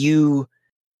that you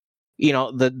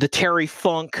know, the Terry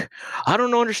Funk. I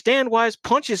don't understand why his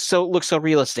punches look so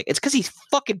realistic. It's because he's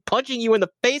fucking punching you in the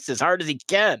face as hard as he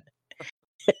can.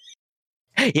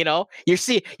 You know, you're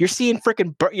seeing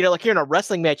freaking, you know, like you're in a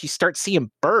wrestling match, you start seeing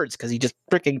birds because he just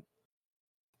freaking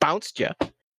bounced you.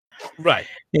 Right.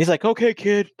 And he's like, okay,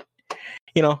 kid.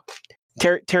 You know,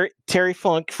 Terry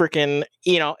Funk freaking,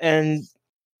 you know, and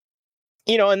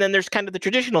then there's kind of the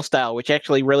traditional style, which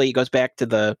actually really goes back to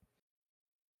the,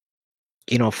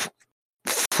 you know,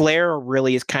 Flair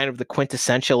really is kind of the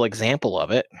quintessential example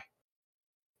of it.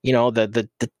 You know, the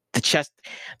chest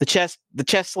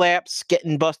slaps,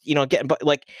 getting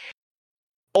like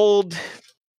old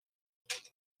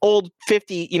old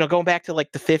 50, going back to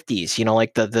like the 50s,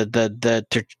 like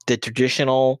the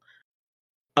traditional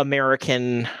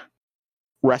American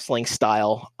wrestling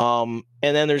style. And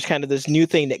then there's kind of this new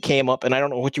thing that came up, and I don't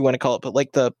know what you want to call it, but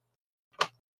like the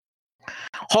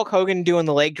Hulk Hogan doing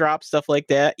the leg drop, stuff like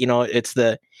that.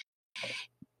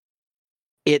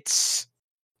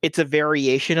 It's a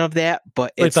variation of that,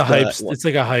 but like it's the hype. It's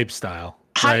like a hype style,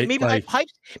 right? Maybe like,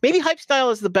 hype style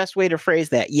is the best way to phrase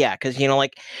that. Yeah, because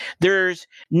like there's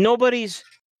nobody's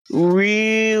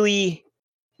getting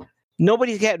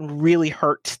really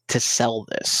hurt to sell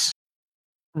this,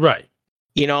 right?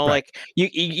 Like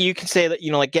you can say that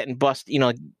like getting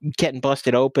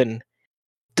busted open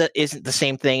that isn't the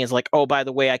same thing as like, oh, by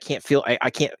the way, I can't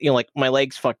like my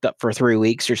leg's fucked up for 3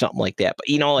 weeks or something like that. But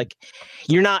like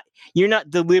you're not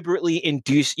deliberately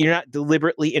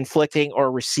inflicting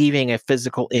or receiving a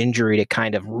physical injury to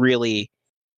kind of really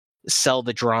sell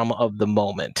the drama of the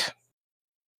moment.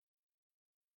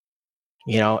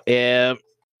 I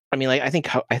mean, like I think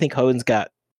Hogan's got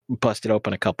busted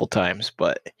open a couple times,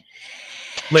 but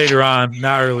later on,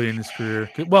 not early in his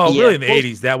career. Well, really in the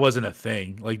 80s, that wasn't a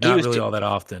thing. Like not really all that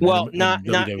often. Well, in not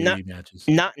WWE matches.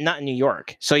 Not in New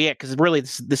York. So yeah, because really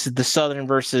this is the Southern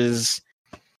versus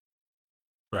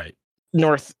right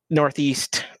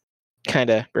Northeast kind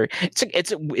of.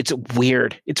 It's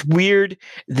weird. It's weird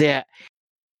that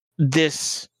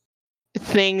this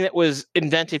thing that was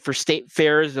invented for state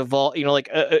fairs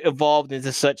evolved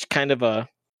into such kind of a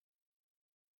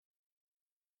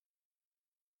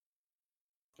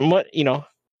much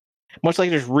like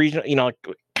there's regional,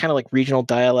 kind of like regional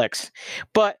dialects.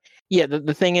 But yeah,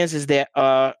 the thing is that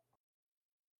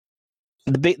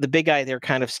the big guy there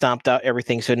kind of stomped out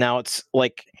everything. So now it's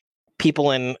like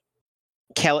people in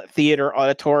Calet Theater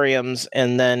auditoriums,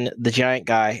 and then the giant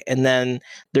guy, and then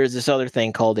there's this other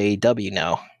thing called AEW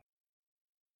now.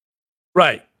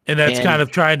 Right. And that's kind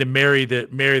of trying to marry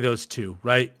those two,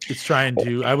 right? It's trying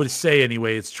to, I would say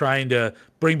anyway, it's trying to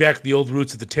bring back the old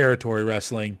roots of the territory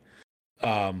wrestling.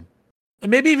 And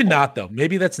maybe even not though.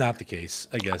 Maybe that's not the case,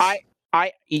 I guess.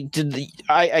 I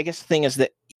guess the thing is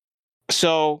that,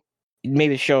 so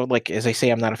maybe the show, like, as I say,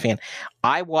 I'm not a fan.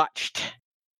 I watched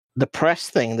the press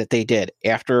thing that they did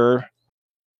after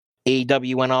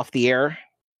AEW went off the air.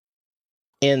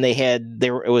 And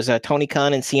it was Tony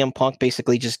Khan and CM Punk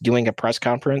basically just doing a press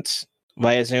conference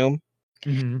via Zoom.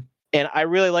 Mm-hmm. And I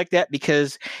really like that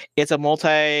because it's a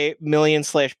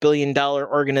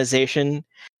multi-million/billion-dollar organization,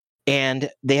 and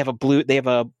they have a Blue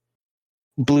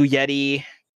Yeti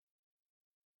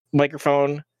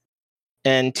microphone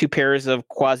and 2 pairs of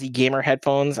quasi gamer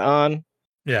headphones on.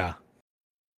 Yeah.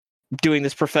 Doing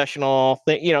this professional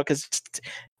thing, because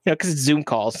it's Zoom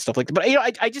calls and stuff like that. But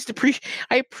I just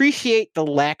appreciate the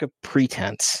lack of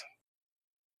pretense.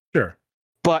 Sure.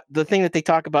 But the thing that they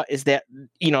talk about is that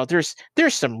there's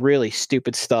some really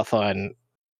stupid stuff on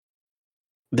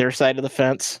their side of the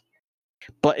fence.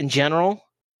 But in general,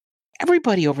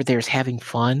 everybody over there is having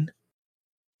fun.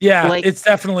 Yeah, like, it's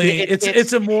definitely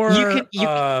it's a more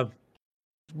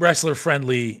wrestler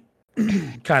friendly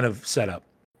kind of setup.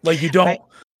 Like you don't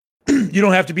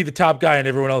have to be the top guy and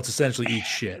everyone else essentially eats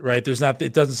shit, right?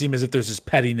 It doesn't seem as if there's this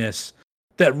pettiness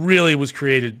that really was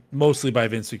created mostly by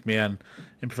Vince McMahon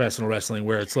in professional wrestling,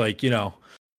 where it's like, if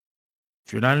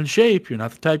you're not in shape, you're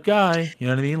not the type guy. You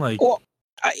know what I mean? Like, well,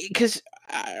 because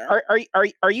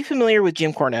are you familiar with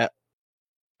Jim Cornette?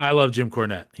 I love Jim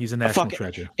Cornette. He's a national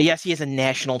treasure. Yes, he is a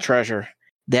national treasure.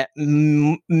 That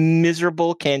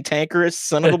miserable, cantankerous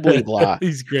son of a bleeblah.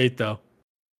 He's great though.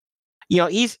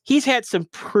 He's had some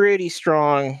pretty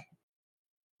strong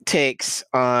takes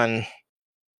on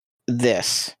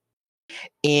this.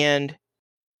 And,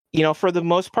 for the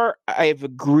most part, I've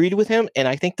agreed with him. And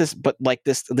I think this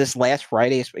last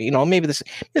Friday, maybe this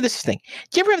thing.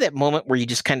 Do you ever have that moment where you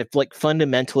just kind of like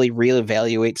fundamentally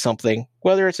reevaluate something,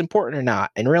 whether it's important or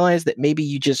not, and realize that maybe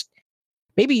you just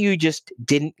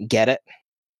didn't get it?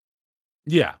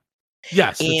 Yeah.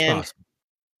 Yes, it's possible.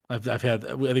 I've had,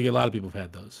 I think a lot of people have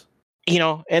had those.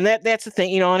 And that's the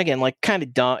thing, and again, like kind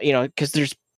of dumb, because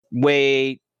there's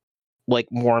way like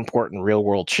more important real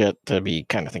world shit to be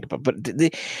kind of thinking about. But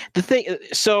the thing,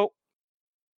 so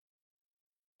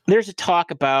there's a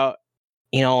talk about,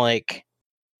 like,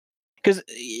 because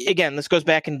again, this goes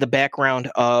back into the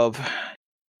background of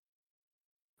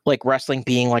like wrestling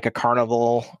being like a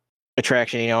carnival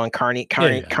attraction, and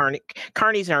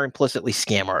carnies are implicitly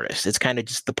scam artists. It's kind of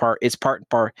just it's part and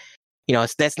part.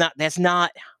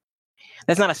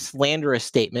 That's not a slanderous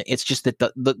statement. It's just that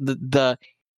the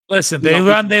listen,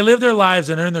 they live their lives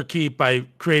and earn their keep by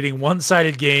creating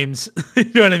one-sided games. You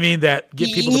know what I mean? That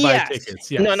get people to buy tickets.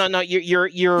 Yes. No.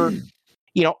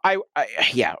 you know,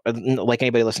 yeah, like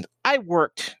anybody listens, I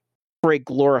worked for a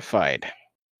glorified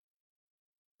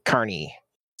carny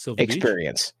Silver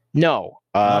experience. No,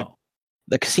 Beach? Oh.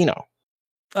 the casino.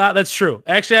 That's true.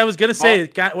 Actually, I was gonna say,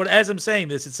 Oh. as I'm saying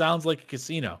this, it sounds like a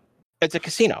casino. It's a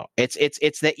casino. It's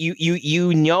that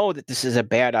you know that this is a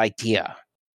bad idea,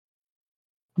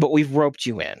 but we've roped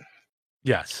you in.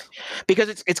 Yes, because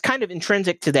it's kind of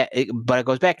intrinsic to that, but it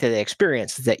goes back to the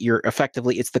experience that you're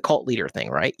effectively, it's the cult leader thing,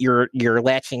 right? You're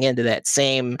latching into that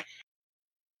same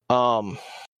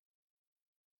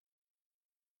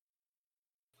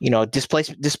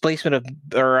displacement of,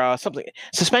 or something,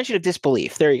 suspension of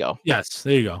disbelief. There you go. Yes,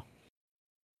 there you go.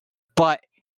 But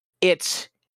it's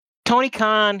Tony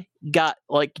Khan got,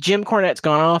 like, Jim Cornette's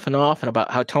gone off and about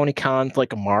how Tony Khan's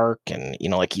like a mark, and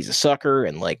like he's a sucker,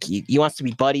 and like he wants to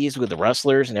be buddies with the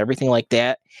wrestlers and everything like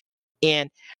that.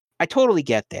 And I totally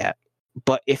get that.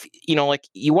 But if like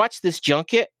you watch this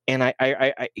junket, and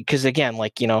I because again,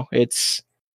 like, it's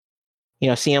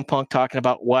CM Punk talking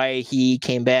about why he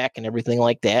came back and everything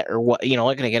like that, or what,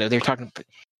 like, again, they're talking.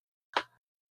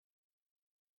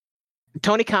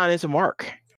 Tony Khan is a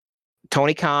mark.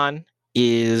 Tony Khan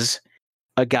is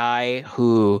a guy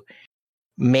who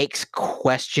makes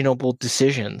questionable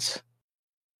decisions.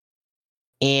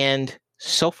 And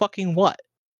so fucking what?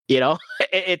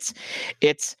 It's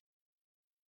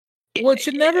well, it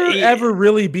should never ever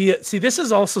really be. See, this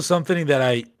is also something that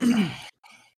I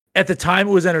at the time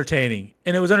it was entertaining,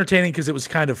 and it was entertaining because it was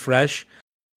kind of fresh,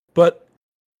 but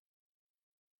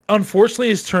unfortunately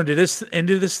it's turned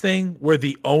into this thing where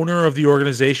the owner of the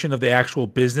organization, of the actual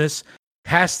business,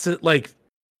 has to, like,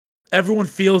 everyone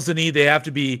feels the need, they have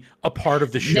to be a part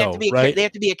of the show, right? They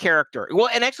have to be a character. Well,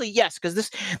 and actually, yes, because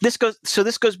this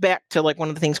goes back to, like, one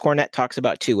of the things Cornette talks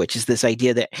about too, which is this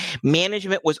idea that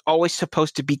management was always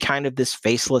supposed to be kind of this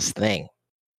faceless thing.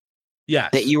 Yes.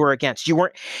 That you were against. You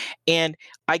weren't. And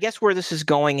I guess where this is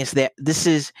going is that this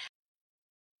is,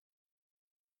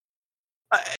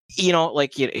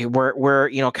 like,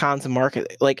 where Khan's a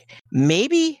market, like,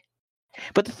 maybe.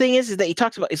 But the thing is that he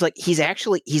talks about is, like, he's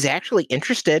actually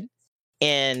interested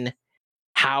in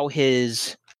how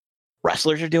his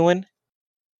wrestlers are doing.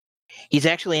 He's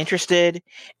actually interested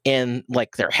in,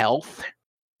 like, their health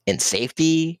and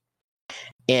safety,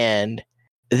 and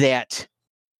that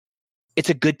it's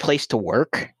a good place to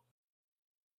work.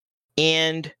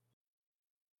 And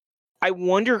I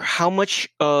wonder how much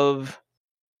of,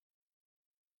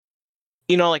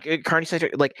 like Carney said,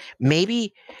 like,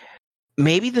 maybe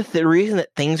the reason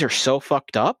that things are so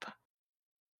fucked up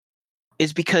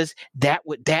is because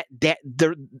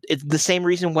it's the same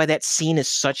reason why that scene is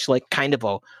such, like, kind of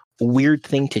a weird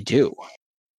thing to do.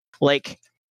 Like,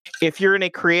 if you're in a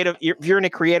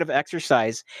creative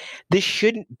exercise, this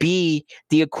shouldn't be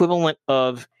the equivalent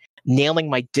of nailing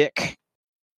my dick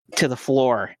to the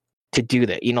floor to do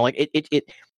that. Like,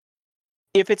 it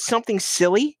if it's something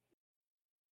silly,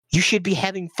 you should be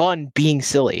having fun being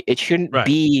silly. It shouldn't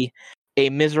be a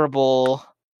miserable,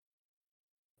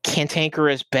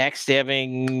 cantankerous,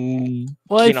 backstabbing.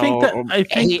 Well, I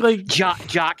think like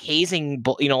jock hazing,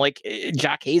 like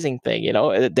jock hazing thing.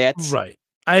 That's right.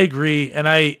 I agree, and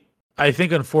I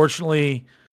think, unfortunately,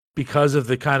 because of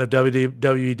the kind of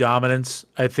WWE dominance,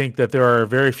 I think that there are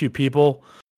very few people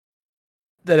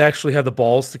that actually have the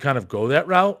balls to kind of go that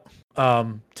route,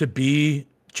 to be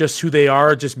just who they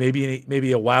are, just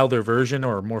maybe a wilder version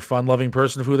or a more fun-loving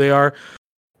person of who they are.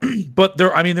 But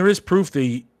there is proof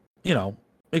that,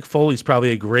 Mick Foley's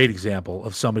probably a great example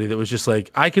of somebody that was just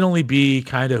like, I can only be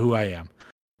kind of who I am.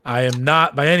 I am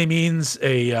not by any means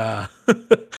a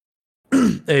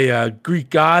Greek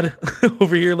god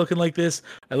over here looking like this.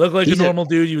 I look like a normal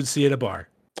dude you would see at a bar.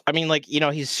 I mean, like,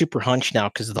 he's super hunched now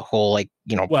because of the whole, like,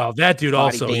 Well, that dude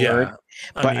also, yeah.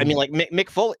 But I mean, like, Mick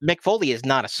Foley is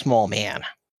not a small man.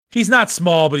 He's not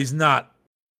small, but he's not.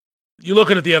 You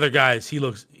looking at the other guys,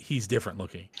 he's different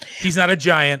looking. He's not a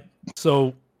giant,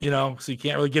 so so you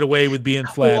can't really get away with being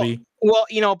flabby. Well,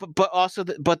 but also,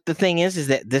 but the thing is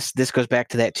that this goes back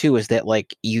to that too, is that,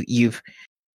 like, you've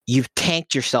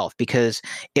tanked yourself because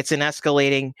it's an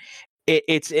escalating,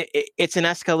 it's an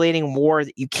escalating war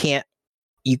that you can't,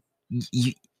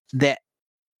 that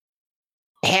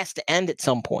has to end at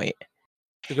some point.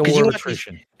 Like a war of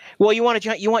attrition. Well, you want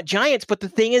giants, but the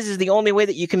thing is the only way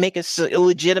that you can make a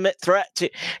legitimate threat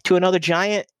to another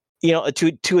giant,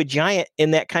 to a giant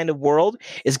in that kind of world,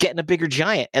 is getting a bigger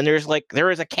giant. And there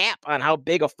is a cap on how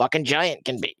big a fucking giant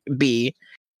can be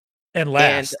and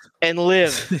last and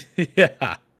live.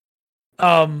 Yeah.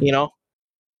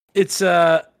 It's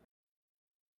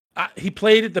he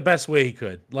played it the best way he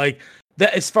could. Like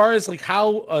that, as far as, like,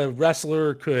 how a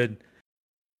wrestler could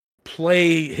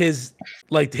play his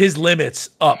limits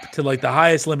up to like the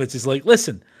highest limits. Is like,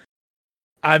 listen,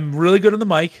 I'm really good on the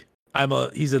mic.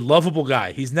 He's a lovable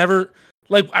guy. He's never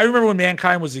like, I remember when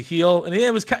Mankind was a heel, and he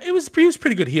was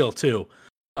pretty good heel too.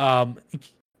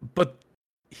 But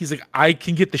he's like, I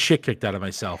can get the shit kicked out of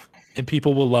myself, and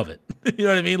people will love it. You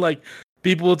know what I mean? Like,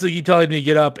 people will keep telling me to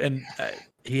get up, and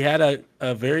he has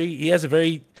a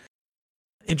very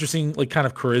interesting like kind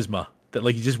of charisma that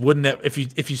like you just wouldn't have, if you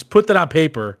put that on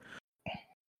paper,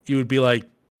 you would be like,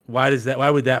 why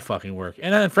would that fucking work?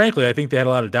 And then frankly, I think they had a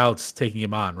lot of doubts taking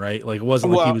him on, right? Like, it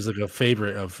wasn't like he was like a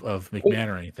favorite of McMahon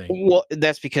or anything. Well,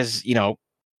 that's because, you know,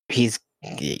 because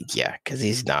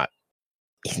he's not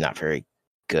very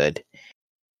good.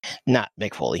 Not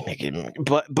Mick Foley,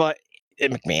 but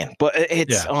McMahon. But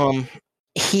it's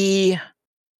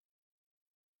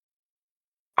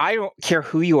I don't care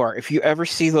who you are. If you ever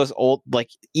see those old,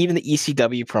 like even the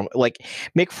ECW promo, like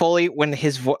Mick Foley, when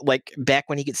his like back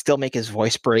when he could still make his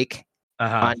voice break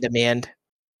on demand.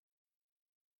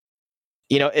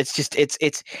 You know, it's just it's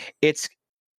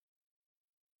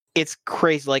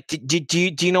crazy. Like, do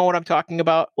you know what I'm talking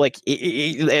about? Like,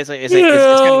 it's kind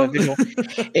of a visual.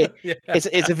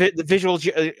 It's a visual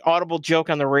audible joke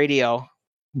on the radio,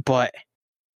 but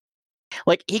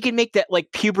like he can make that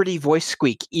like puberty voice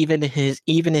squeak even in his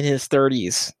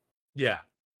 30s. Yeah.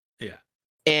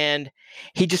 And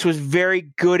he just was very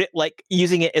good at like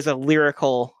using it as a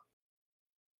lyrical.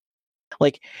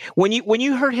 Like when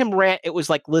you heard him rant, it was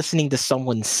like listening to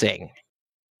someone sing.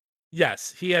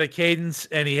 Yes, he had a cadence,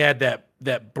 and he had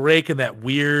that break and that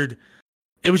weird.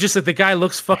 It was just that the guy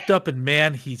looks fucked up, and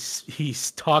man, he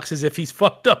talks as if he's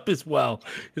fucked up as well.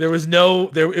 It was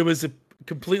a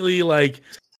completely like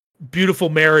beautiful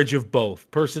marriage of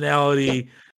both personality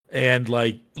and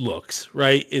like looks.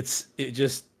 Right?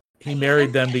 He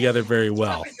married them together very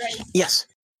well. Yes.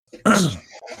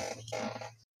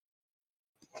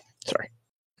 Sorry.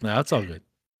 No, that's all good.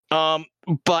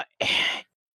 But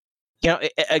you know,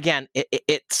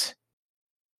 it's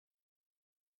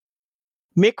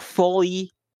Mick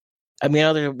Foley. I mean,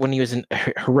 other when he was in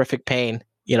horrific pain,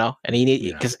 you know, and and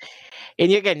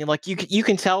again, like you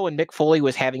can tell when Mick Foley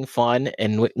was having fun,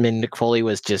 and when Mick Foley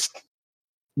was just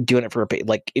doing it for a bit.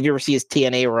 Like, if you ever see his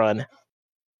TNA run,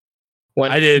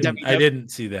 I didn't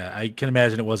see that. I can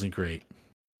imagine it wasn't great.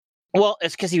 Well,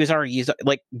 it's because he was already used.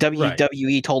 Like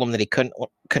WWE told him that he couldn't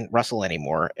wrestle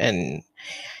anymore, and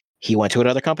he went to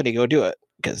another company to go do it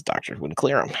because doctors wouldn't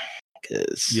clear him.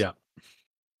 Because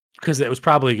it was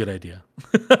probably a good idea.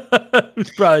 It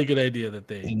was probably a good idea that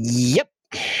they. Yep.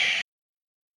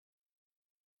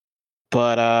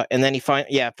 But and then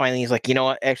finally he's like, you know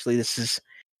what? Actually, this is.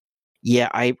 Yeah,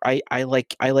 I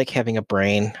like having a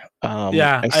brain.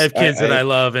 I have kids that I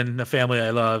love and a family I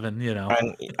love, and you know,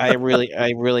 I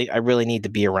really need to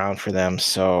be around for them.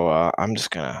 So I'm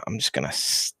just gonna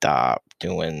stop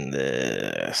doing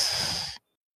this.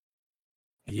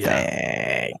 Yeah.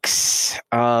 Thanks.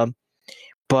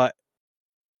 But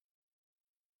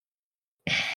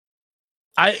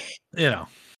I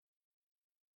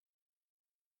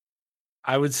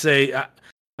would say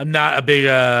I'm not a big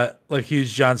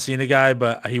huge John Cena guy,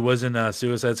 but he was in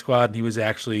Suicide Squad, and he was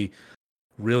actually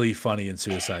really funny in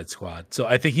Suicide Squad. So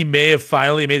I think he may have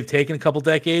taken a couple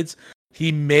decades.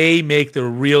 He may make the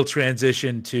real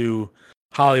transition to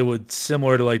Hollywood,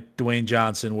 similar to like Dwayne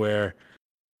Johnson, where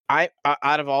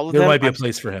out of all of there them, might be a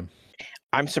place for him.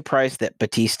 I'm surprised that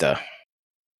Batista.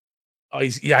 Oh,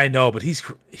 I know, but it's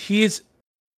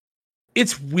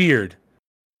weird.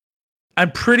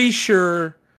 I'm pretty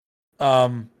sure.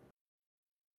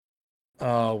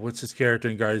 What's his character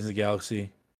in Guardians of the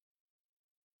Galaxy?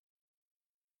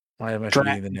 Why am I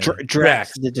forgetting the name?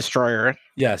 Drax, the Destroyer.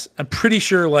 Yes, I'm pretty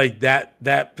sure like that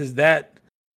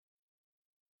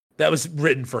was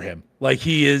written for him. Like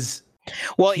he is.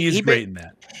 Well, he is great in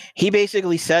that. He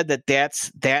basically said that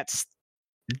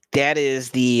is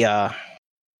the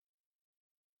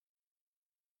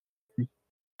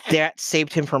that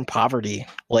saved him from poverty.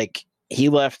 Like, he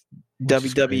left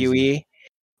WWE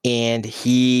and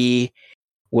he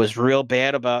was real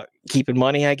bad about keeping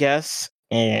money, I guess,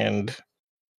 and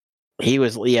he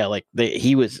was he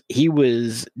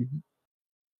was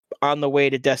on the way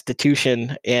to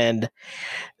destitution, and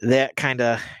that kind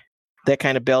of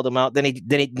bailed him out. Then he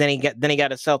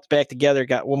got himself back together,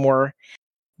 got one more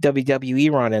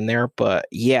WWE run in there. But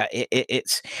yeah,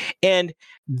 it's, and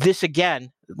this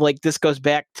again, like, this goes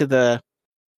back to the,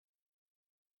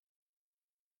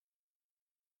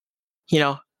 you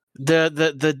know,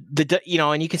 the you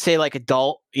know, and you can say like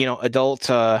adult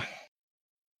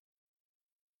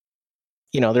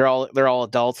they're all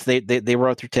adults. They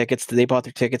wrote their tickets. They bought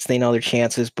their tickets. They know their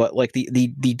chances. But like the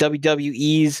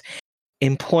WWE's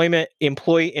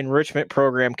employee enrichment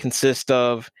program consists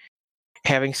of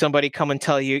having somebody come and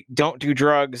tell you don't do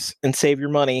drugs and save your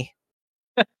money.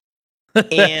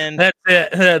 And that's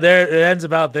it. There it ends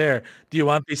about there. Do you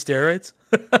want these steroids?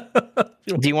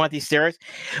 Do you want these steroids?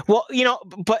 Well,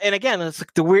 but and again, it's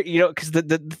like the weird, because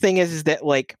the thing is that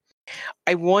like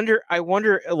I wonder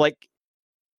like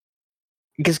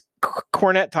because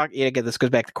Cornette talk. Again, this goes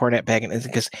back to Cornette back and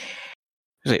because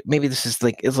maybe this is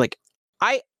like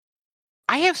I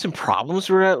have some problems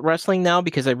with wrestling now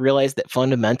because I realized that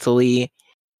fundamentally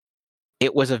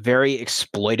it was a very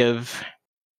exploitive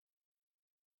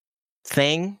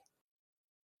thing.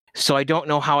 So I don't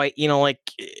know how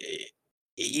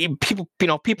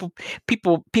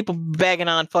people bagging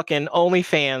on fucking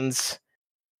OnlyFans,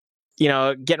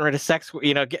 getting rid of sex, how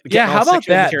about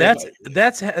that?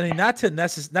 That's I mean, not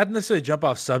necessarily jump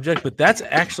off subject, but that's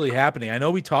actually happening. I know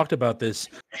we talked about this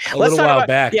a little while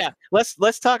back. Yeah,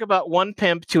 let's talk about one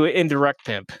pimp to an indirect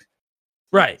pimp.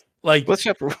 Right. Like let's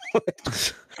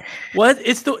what?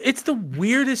 It's the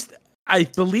weirdest. I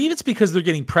believe it's because they're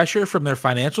getting pressure from their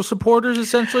financial supporters,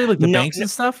 essentially, like the banks and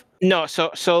stuff. No,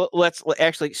 so let's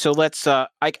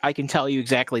I can tell you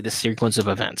exactly the sequence of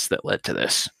events that led to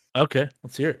this. Okay,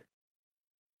 let's hear it.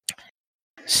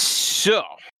 So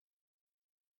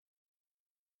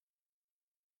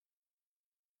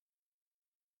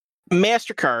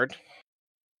MasterCard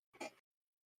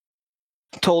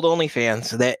told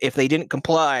OnlyFans that if they didn't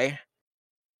comply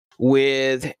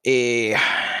with a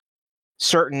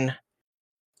certain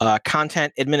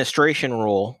content administration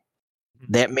rule,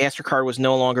 that MasterCard was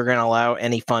no longer going to allow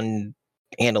any fund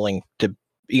handling to,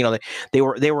 they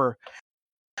were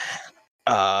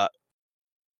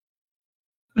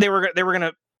going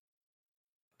to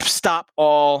stop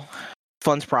all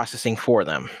funds processing for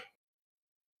them.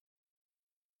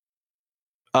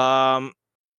 The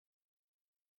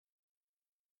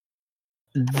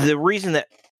reason that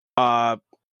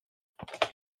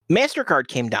MasterCard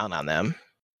came down on them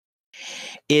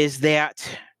is that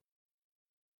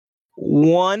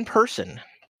one person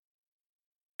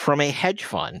from a hedge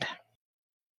fund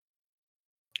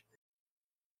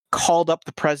called up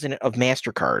the president of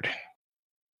MasterCard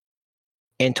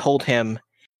and told him,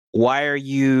 "Why are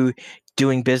you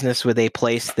doing business with a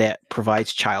place that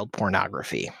provides child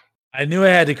pornography?" I knew I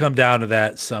had to come down to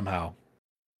that somehow.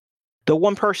 The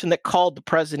one person that called the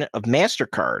president of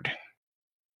MasterCard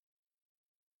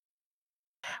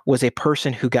was a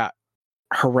person who got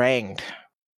harangued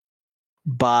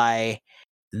by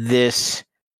this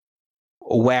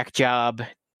whack job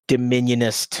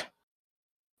dominionist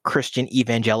Christian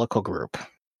evangelical group.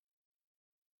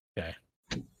 Okay.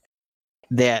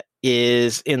 That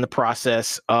is in the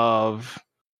process of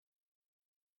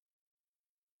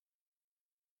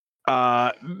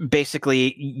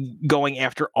basically going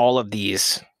after all of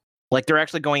these. Like they're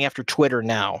actually going after Twitter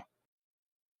now.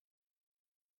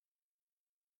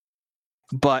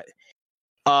 But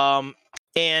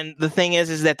and the thing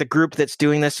is that the group that's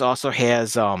doing this also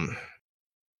has some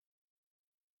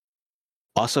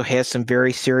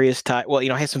very serious ties. Well,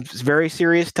 has some very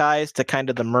serious ties to kind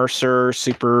of the Mercer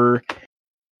super,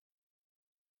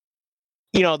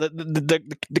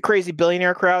 the crazy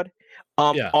billionaire crowd.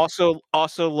 Also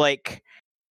like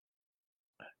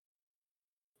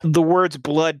the words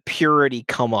blood purity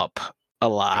come up a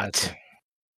lot.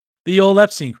 The old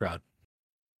Epstein crowd.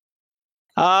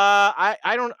 I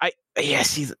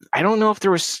don't know if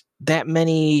there was that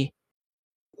many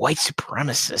white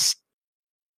supremacists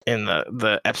in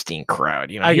the Epstein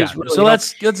crowd. I got really so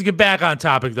let's get back on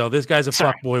topic though. This guy's a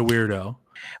fuckboy weirdo.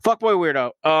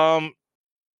 Fuckboy weirdo.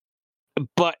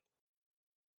 But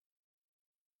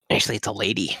actually, it's a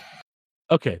lady.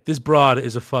 Okay, this broad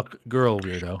is a fuck girl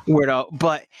weirdo.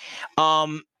 But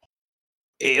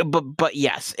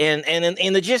yes,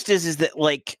 and the gist is that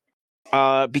like.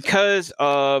 Because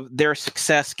of their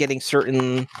success getting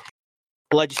certain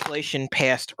legislation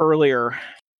passed earlier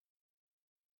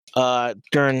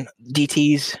during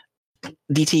DT,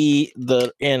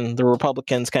 the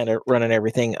Republicans kind of running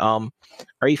everything. Are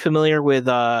you familiar with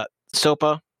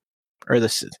SOPA or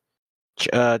this?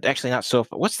 Actually, not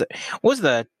SOPA. What's the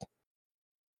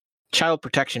child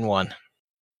protection one?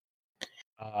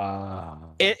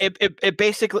 It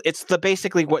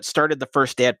basically what started the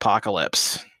first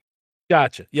adpocalypse.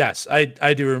 Gotcha. Yes, I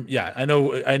do. Yeah, I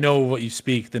know what you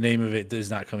speak. The name of it is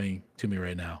not coming to me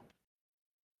right now.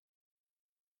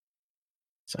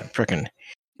 So freaking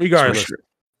regardless.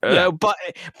 But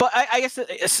I guess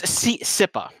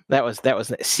CIPA. That was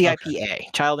CIPA, okay.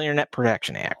 Child Internet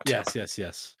Protection Act.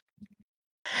 Yes.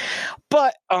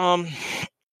 But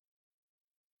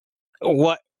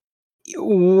what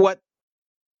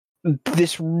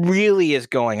this really is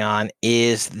going on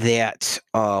is that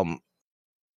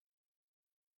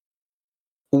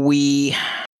we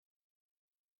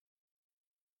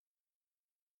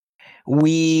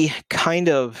kind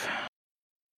of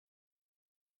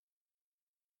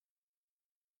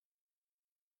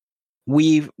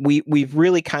we've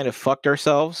really kind of fucked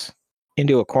ourselves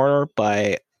into a corner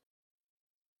by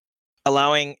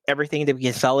allowing everything to be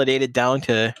consolidated down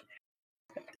to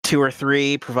 2 or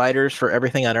 3 providers for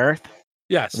everything on Earth.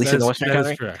 Yes, At least in the Western that is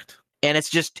country. correct. And it's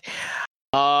just,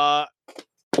 well,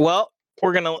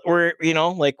 we're gonna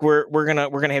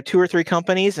have 2 or 3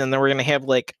 companies, and then we're gonna have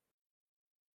like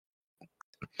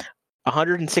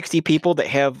 160 people that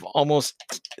have almost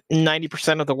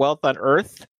 90% of the wealth on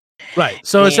Earth. Right.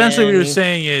 So essentially what you're And-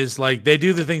 saying is like they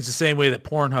do the things the same way that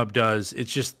Pornhub does.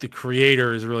 It's just the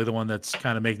creator is really the one that's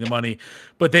kind of making the money.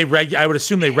 But I would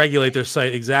assume they regulate their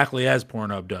site exactly as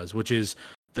Pornhub does, which is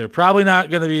they're probably not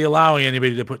going to be allowing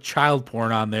anybody to put child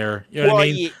porn on there. You know what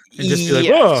I mean? And just be like,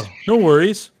 yes. oh, no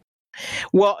worries.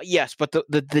 Well, yes, but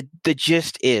the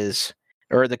gist is,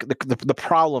 or the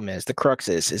problem is, the crux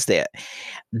is that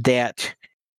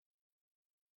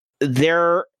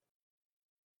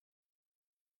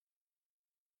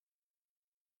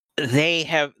they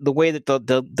have the way that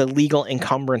the legal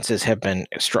encumbrances have been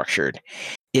structured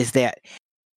is that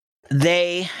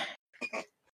they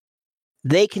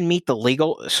can meet the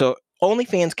legal, so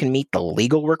OnlyFans can meet the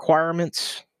legal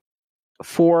requirements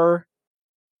for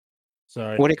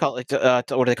what do you call it? What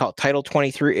do they call it? Title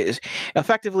 23 is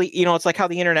effectively, it's like how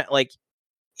the internet, like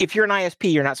if you're an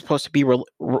ISP, you're not supposed to be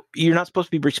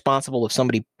responsible if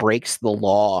somebody breaks the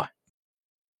law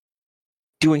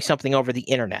doing something over the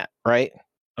internet, right?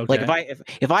 Okay. Like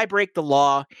if I break the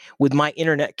law with my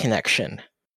internet connection,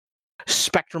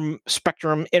 Spectrum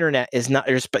Internet is not,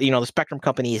 the Spectrum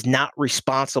company is not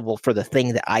responsible for the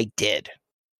thing that I did.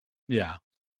 Yeah.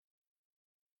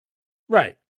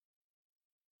 Right.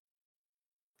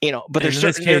 But in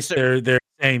this case, they're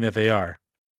saying that they are.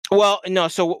 Well, no.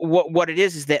 So what it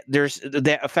is that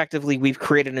that effectively we've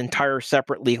created an entire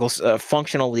separate legal,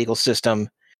 functional legal system,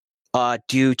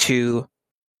 due to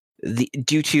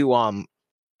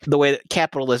the way that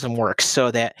capitalism works. So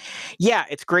that, yeah,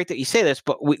 it's great that you say this,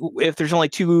 but if there's only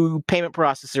 2 payment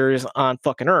processors on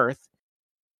fucking Earth,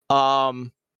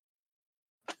 one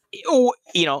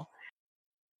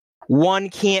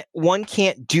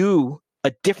can't do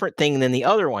a different thing than the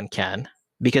other one can.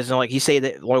 Because like you say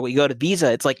that when we go to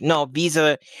Visa, it's like, no,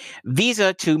 Visa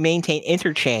to maintain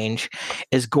interchange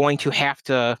is going to have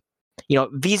to,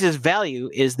 Visa's value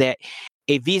is that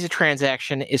a Visa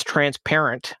transaction is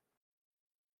transparent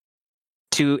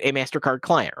to a MasterCard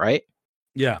client, right?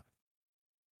 Yeah.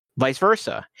 Vice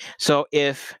versa. So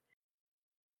if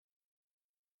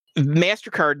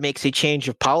MasterCard makes a change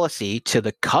of policy to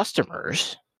the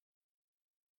customers,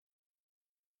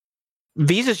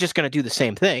 Visa's just going to do the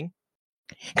same thing.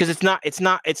 Because it's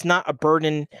not a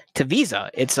burden to Visa.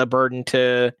 It's a burden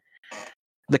to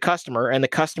the customer, and the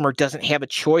customer doesn't have a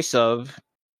choice of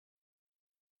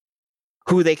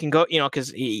who they can go.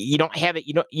 Because you don't have it.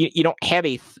 You don't have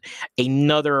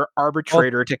another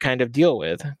arbitrator to kind of deal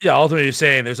with. Yeah, ultimately you're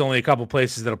saying there's only a couple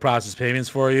places that'll process payments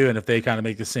for you, and if they kind of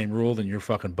make the same rule, then you're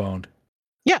fucking boned.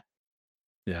 Yeah.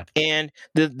 Yeah. And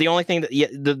the only thing that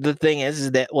the thing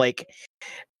is that like.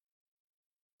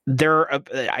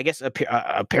 I guess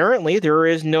apparently there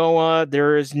is no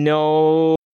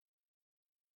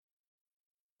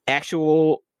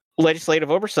actual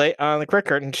legislative oversight on the credit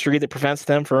card industry that prevents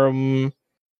them from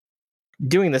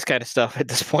doing this kind of stuff at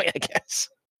this point, I guess.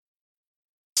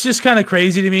 It's just kind of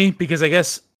crazy to me because I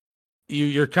guess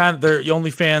you're kind of they're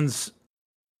OnlyFans.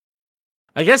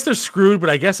 I guess they're screwed,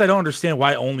 but I guess I don't understand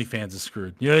why OnlyFans is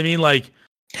screwed. You know what I mean? Like,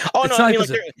 oh no, I mean,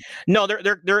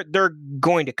 they're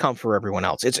going to come for everyone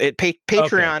else.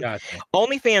 Patreon. Okay, gotcha.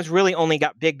 OnlyFans really only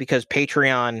got big because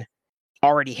Patreon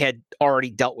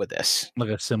already dealt with this. Like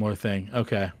a similar thing.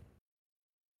 Okay.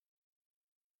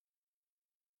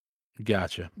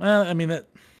 Gotcha. Well, I mean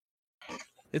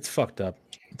it's fucked up.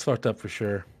 It's fucked up for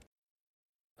sure.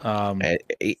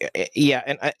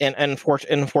 Yeah, and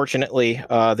unfortunately,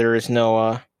 there is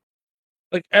no.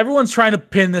 Like everyone's trying to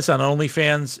pin this on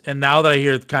OnlyFans, and now that I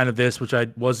hear kind of this, which I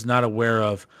was not aware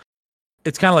of,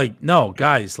 it's kind of like, no,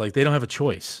 guys, like they don't have a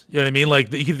choice. You know what I mean?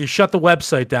 Like you either shut the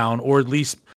website down, or at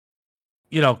least,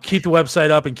 keep the website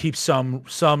up and keep some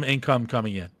income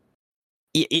coming in.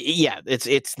 Yeah,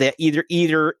 it's that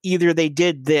either they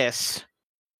did this,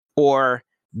 or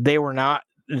they were not.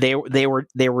 They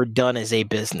were done as a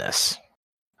business,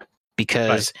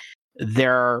 because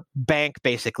their bank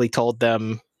basically told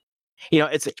them,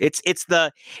 it's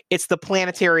the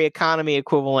planetary economy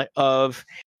equivalent of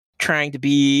trying to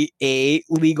be a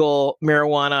legal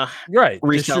marijuana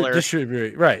reseller.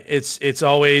 Distribute. Right. It's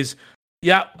always,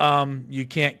 you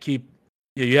can't keep.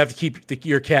 You have to keep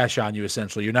your cash on you.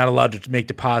 Essentially, you're not allowed to make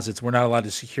deposits. We're not allowed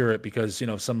to secure it because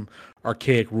some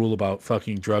archaic rule about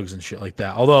fucking drugs and shit like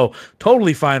that. Although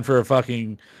totally fine for a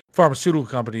fucking pharmaceutical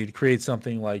company to create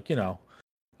something like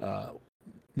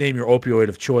name your opioid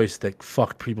of choice that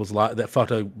fucked people's lives, that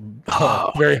fucked a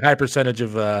very high percentage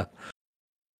of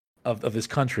this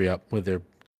country up with their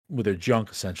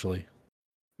junk, essentially.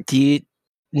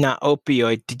 Not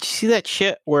opioid. Did you see that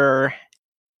shit where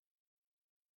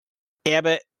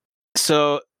Abbott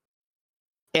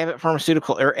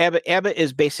Pharmaceutical, or Abbott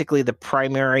is basically the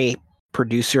primary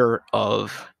producer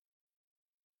of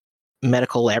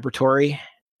medical laboratory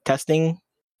testing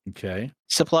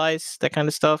supplies, that kind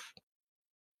of stuff.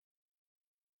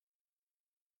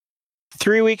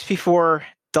 3 weeks before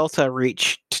Delta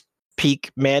reached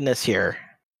peak madness here,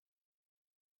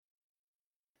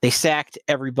 they sacked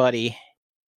everybody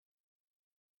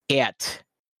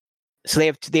so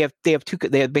they have two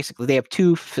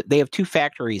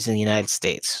factories in the United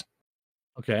States.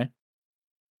 Okay.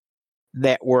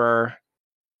 That were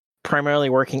primarily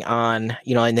working on,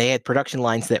 and they had production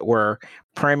lines that were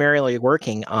primarily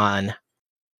working on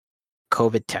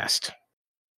COVID test.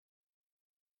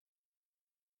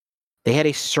 They had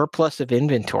a surplus of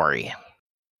inventory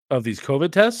of these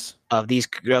COVID tests, of these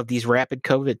rapid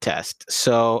COVID tests.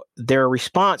 So their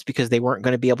response, because they weren't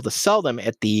going to be able to sell them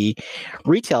at the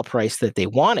retail price that they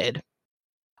wanted,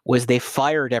 was they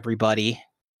fired everybody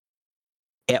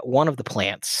at one of the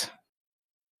plants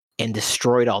and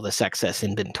destroyed all this excess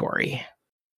inventory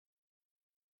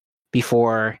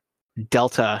before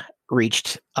Delta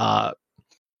reached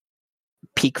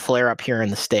peak flare up here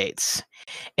in the States.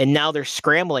 And now they're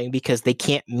scrambling because they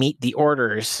can't meet the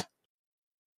orders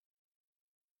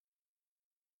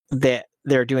that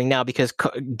they're doing now, because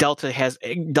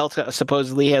Delta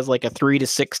supposedly has like a 3 to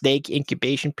 6 day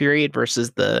incubation period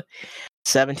versus the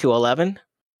 7 to 11.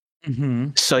 Mm-hmm.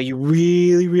 So you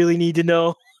really, really need to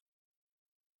know.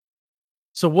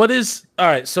 So all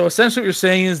right. So essentially what you're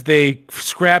saying is they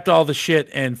scrapped all the shit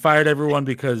and fired everyone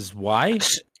because why?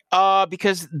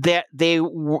 Because they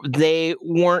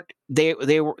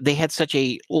had such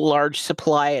a large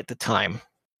supply at the time.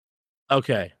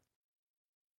 Okay.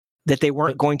 That they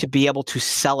weren't going to be able to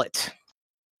sell it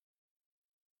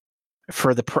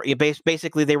for the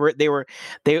basically they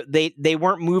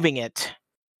weren't moving it.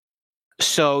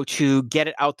 So to get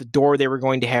it out the door, they were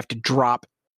going to have to drop.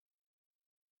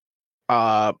 They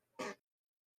were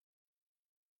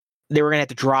going to have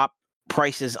to drop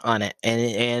prices on it,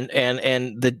 and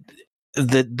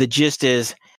the gist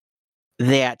is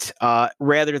that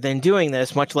rather than doing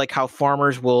this, much like how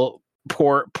farmers will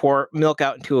pour milk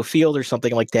out into a field or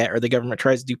something like that, or the government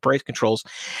tries to do price controls,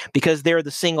 because they're the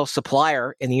single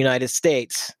supplier in the United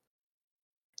States,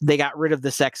 they got rid of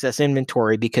this excess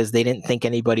inventory because they didn't think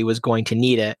anybody was going to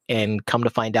need it. And come to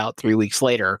find out 3 weeks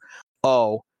later,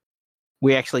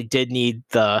 we actually did need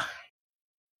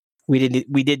we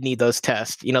did need those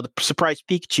tests, the surprise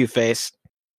Pikachu face.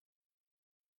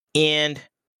 And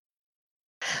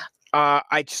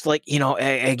I just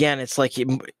again, it's like,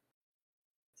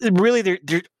 really,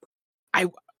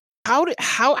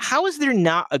 how is there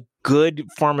not a good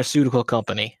pharmaceutical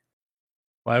company?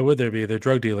 Why would there be? They're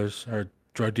drug dealers. Are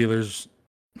drug dealers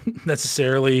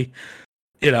necessarily,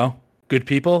 good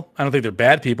people? I don't think they're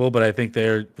bad people, but I think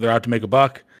they're out to make a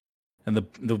buck, and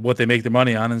the what they make their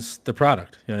money on is the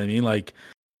product. You know what I mean? Like,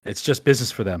 it's just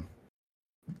business for them.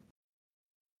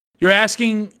 You're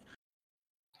asking.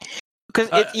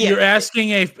 You're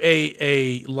asking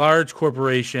a large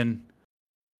corporation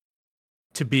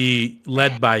to be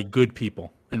led by good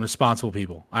people and responsible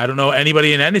people. I don't know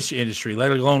anybody in any industry,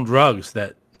 let alone drugs,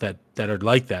 that are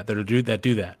like that do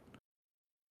that.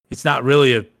 It's not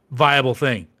really a viable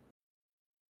thing.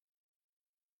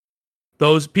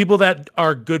 Those people that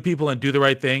are good people and do the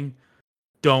right thing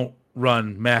don't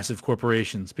run massive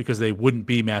corporations, because they wouldn't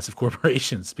be massive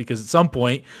corporations. Because at some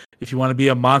point, if you want to be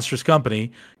a monstrous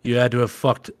company, you had to have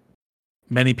fucked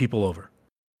many people over.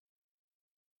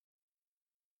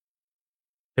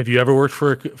 Have you ever worked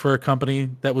for a company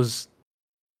that was?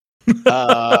 You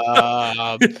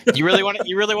really want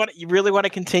to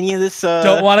continue this?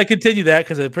 Don't want to continue that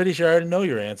because I'm pretty sure I already know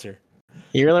your answer.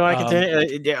 You really want to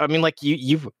continue? I mean, like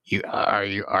you are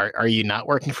you not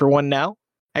working for one now?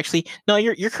 Actually, no.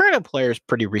 Your current employer is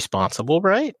pretty responsible,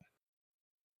 right?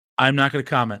 I'm not going to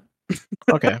comment.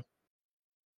 Okay.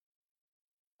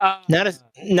 Not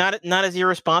as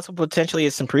irresponsible potentially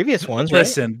as some previous ones.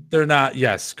 Listen, they're not.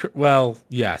 Yes, well,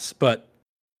 yes, but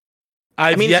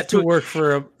I've yet to work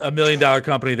for a $1 million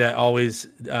company that always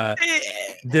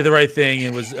did the right thing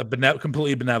and was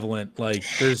completely benevolent. Like,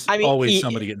 there's always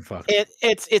somebody getting fucked.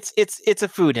 It's a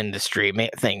food industry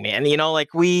thing, man. You know,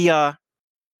 like we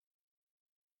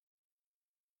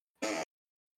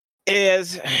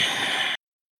as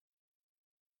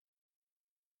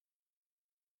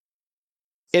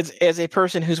a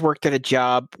person who's worked at a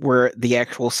job where the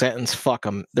actual sentence "fuck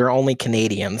them," they're only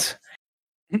Canadians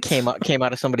came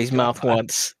out of somebody's mouth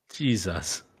once.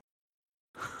 Jesus.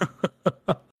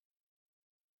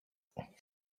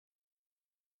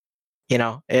 You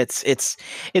know, it's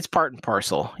part and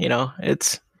parcel. You know,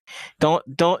 it's don't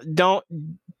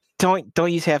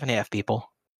use half and half, people.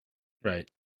 Right.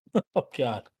 Oh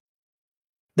God.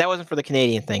 That wasn't for the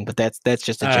Canadian thing, but that's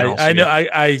just a general. I know.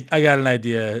 I got an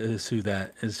idea as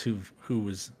who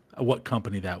was what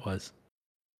company that was.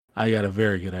 I got a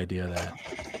very good idea of that.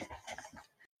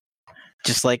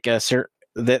 Just like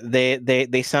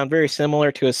they sound very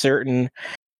similar to a certain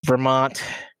Vermont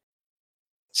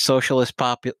socialist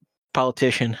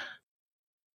politician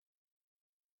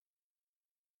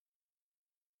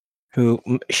who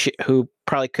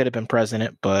probably could have been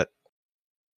president, but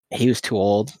he was too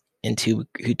old and too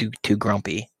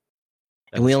grumpy.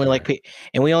 And we only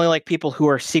like people who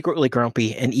are secretly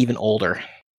grumpy and even older.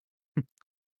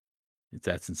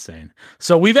 That's insane.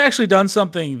 So we've actually done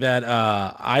something that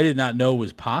I did not know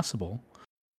was possible.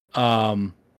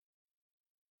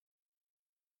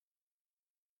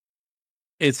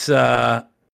 It's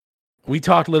we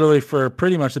talked literally for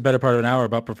pretty much the better part of an hour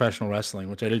about professional wrestling,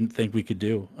 which I didn't think we could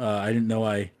do. I didn't know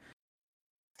I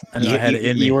had it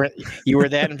in me. You were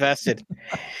that invested.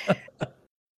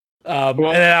 And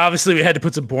then obviously we had to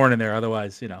put some porn in there,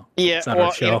 otherwise, it's not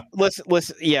our show. You know,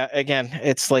 listen. Yeah, again,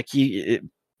 it's like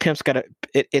pimp's got to.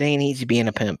 It ain't easy being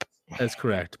a pimp. That's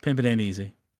correct. Pimping ain't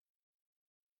easy.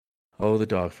 Oh, the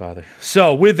dog father.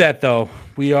 So with that though,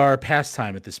 we are past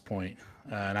time at this point,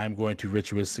 and I'm going to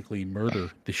ritualistically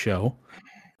murder the show.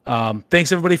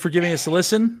 Thanks everybody for giving us a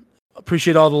listen.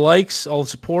 Appreciate all the likes, all the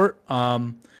support.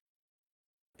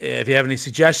 If you have any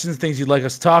suggestions, things you'd like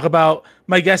us to talk about,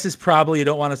 my guess is probably you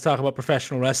don't want us to talk about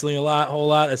professional wrestling a whole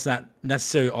lot. That's not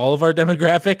necessarily all of our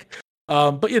demographic.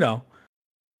 But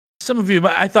some of you,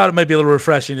 I thought it might be a little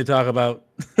refreshing to talk about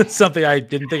something I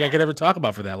didn't think I could ever talk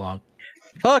about for that long.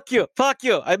 Fuck you.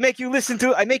 I make you listen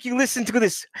to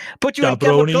this. Put you in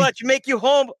double clutch, make you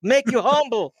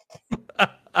humble.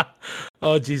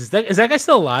 Oh Jesus! Is that guy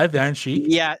still alive? The Iron Sheik?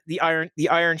 Yeah, the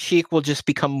Iron Sheik will just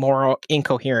become more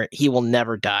incoherent. He will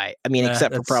never die. I mean,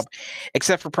 except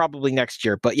for probably next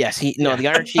year. But yes, the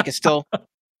Iron Sheik is still.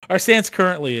 Our stance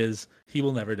currently is he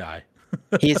will never die.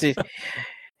 It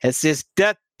says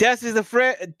death is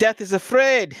afraid. Death is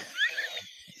afraid.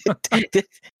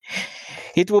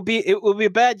 It will be a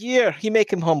bad year. He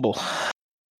make him humble.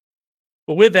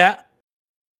 Well, with that,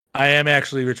 I am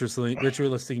actually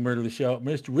ritualistically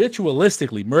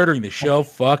murdering the show.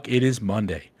 Fuck, it is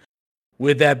Monday.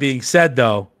 With that being said,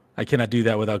 though, I cannot do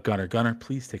that without Gunner. Gunner,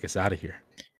 please take us out of here.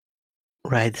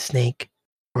 Ride the snake.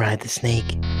 Ride the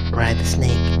snake. Ride the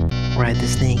snake. Ride the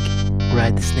snake.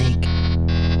 Ride the snake.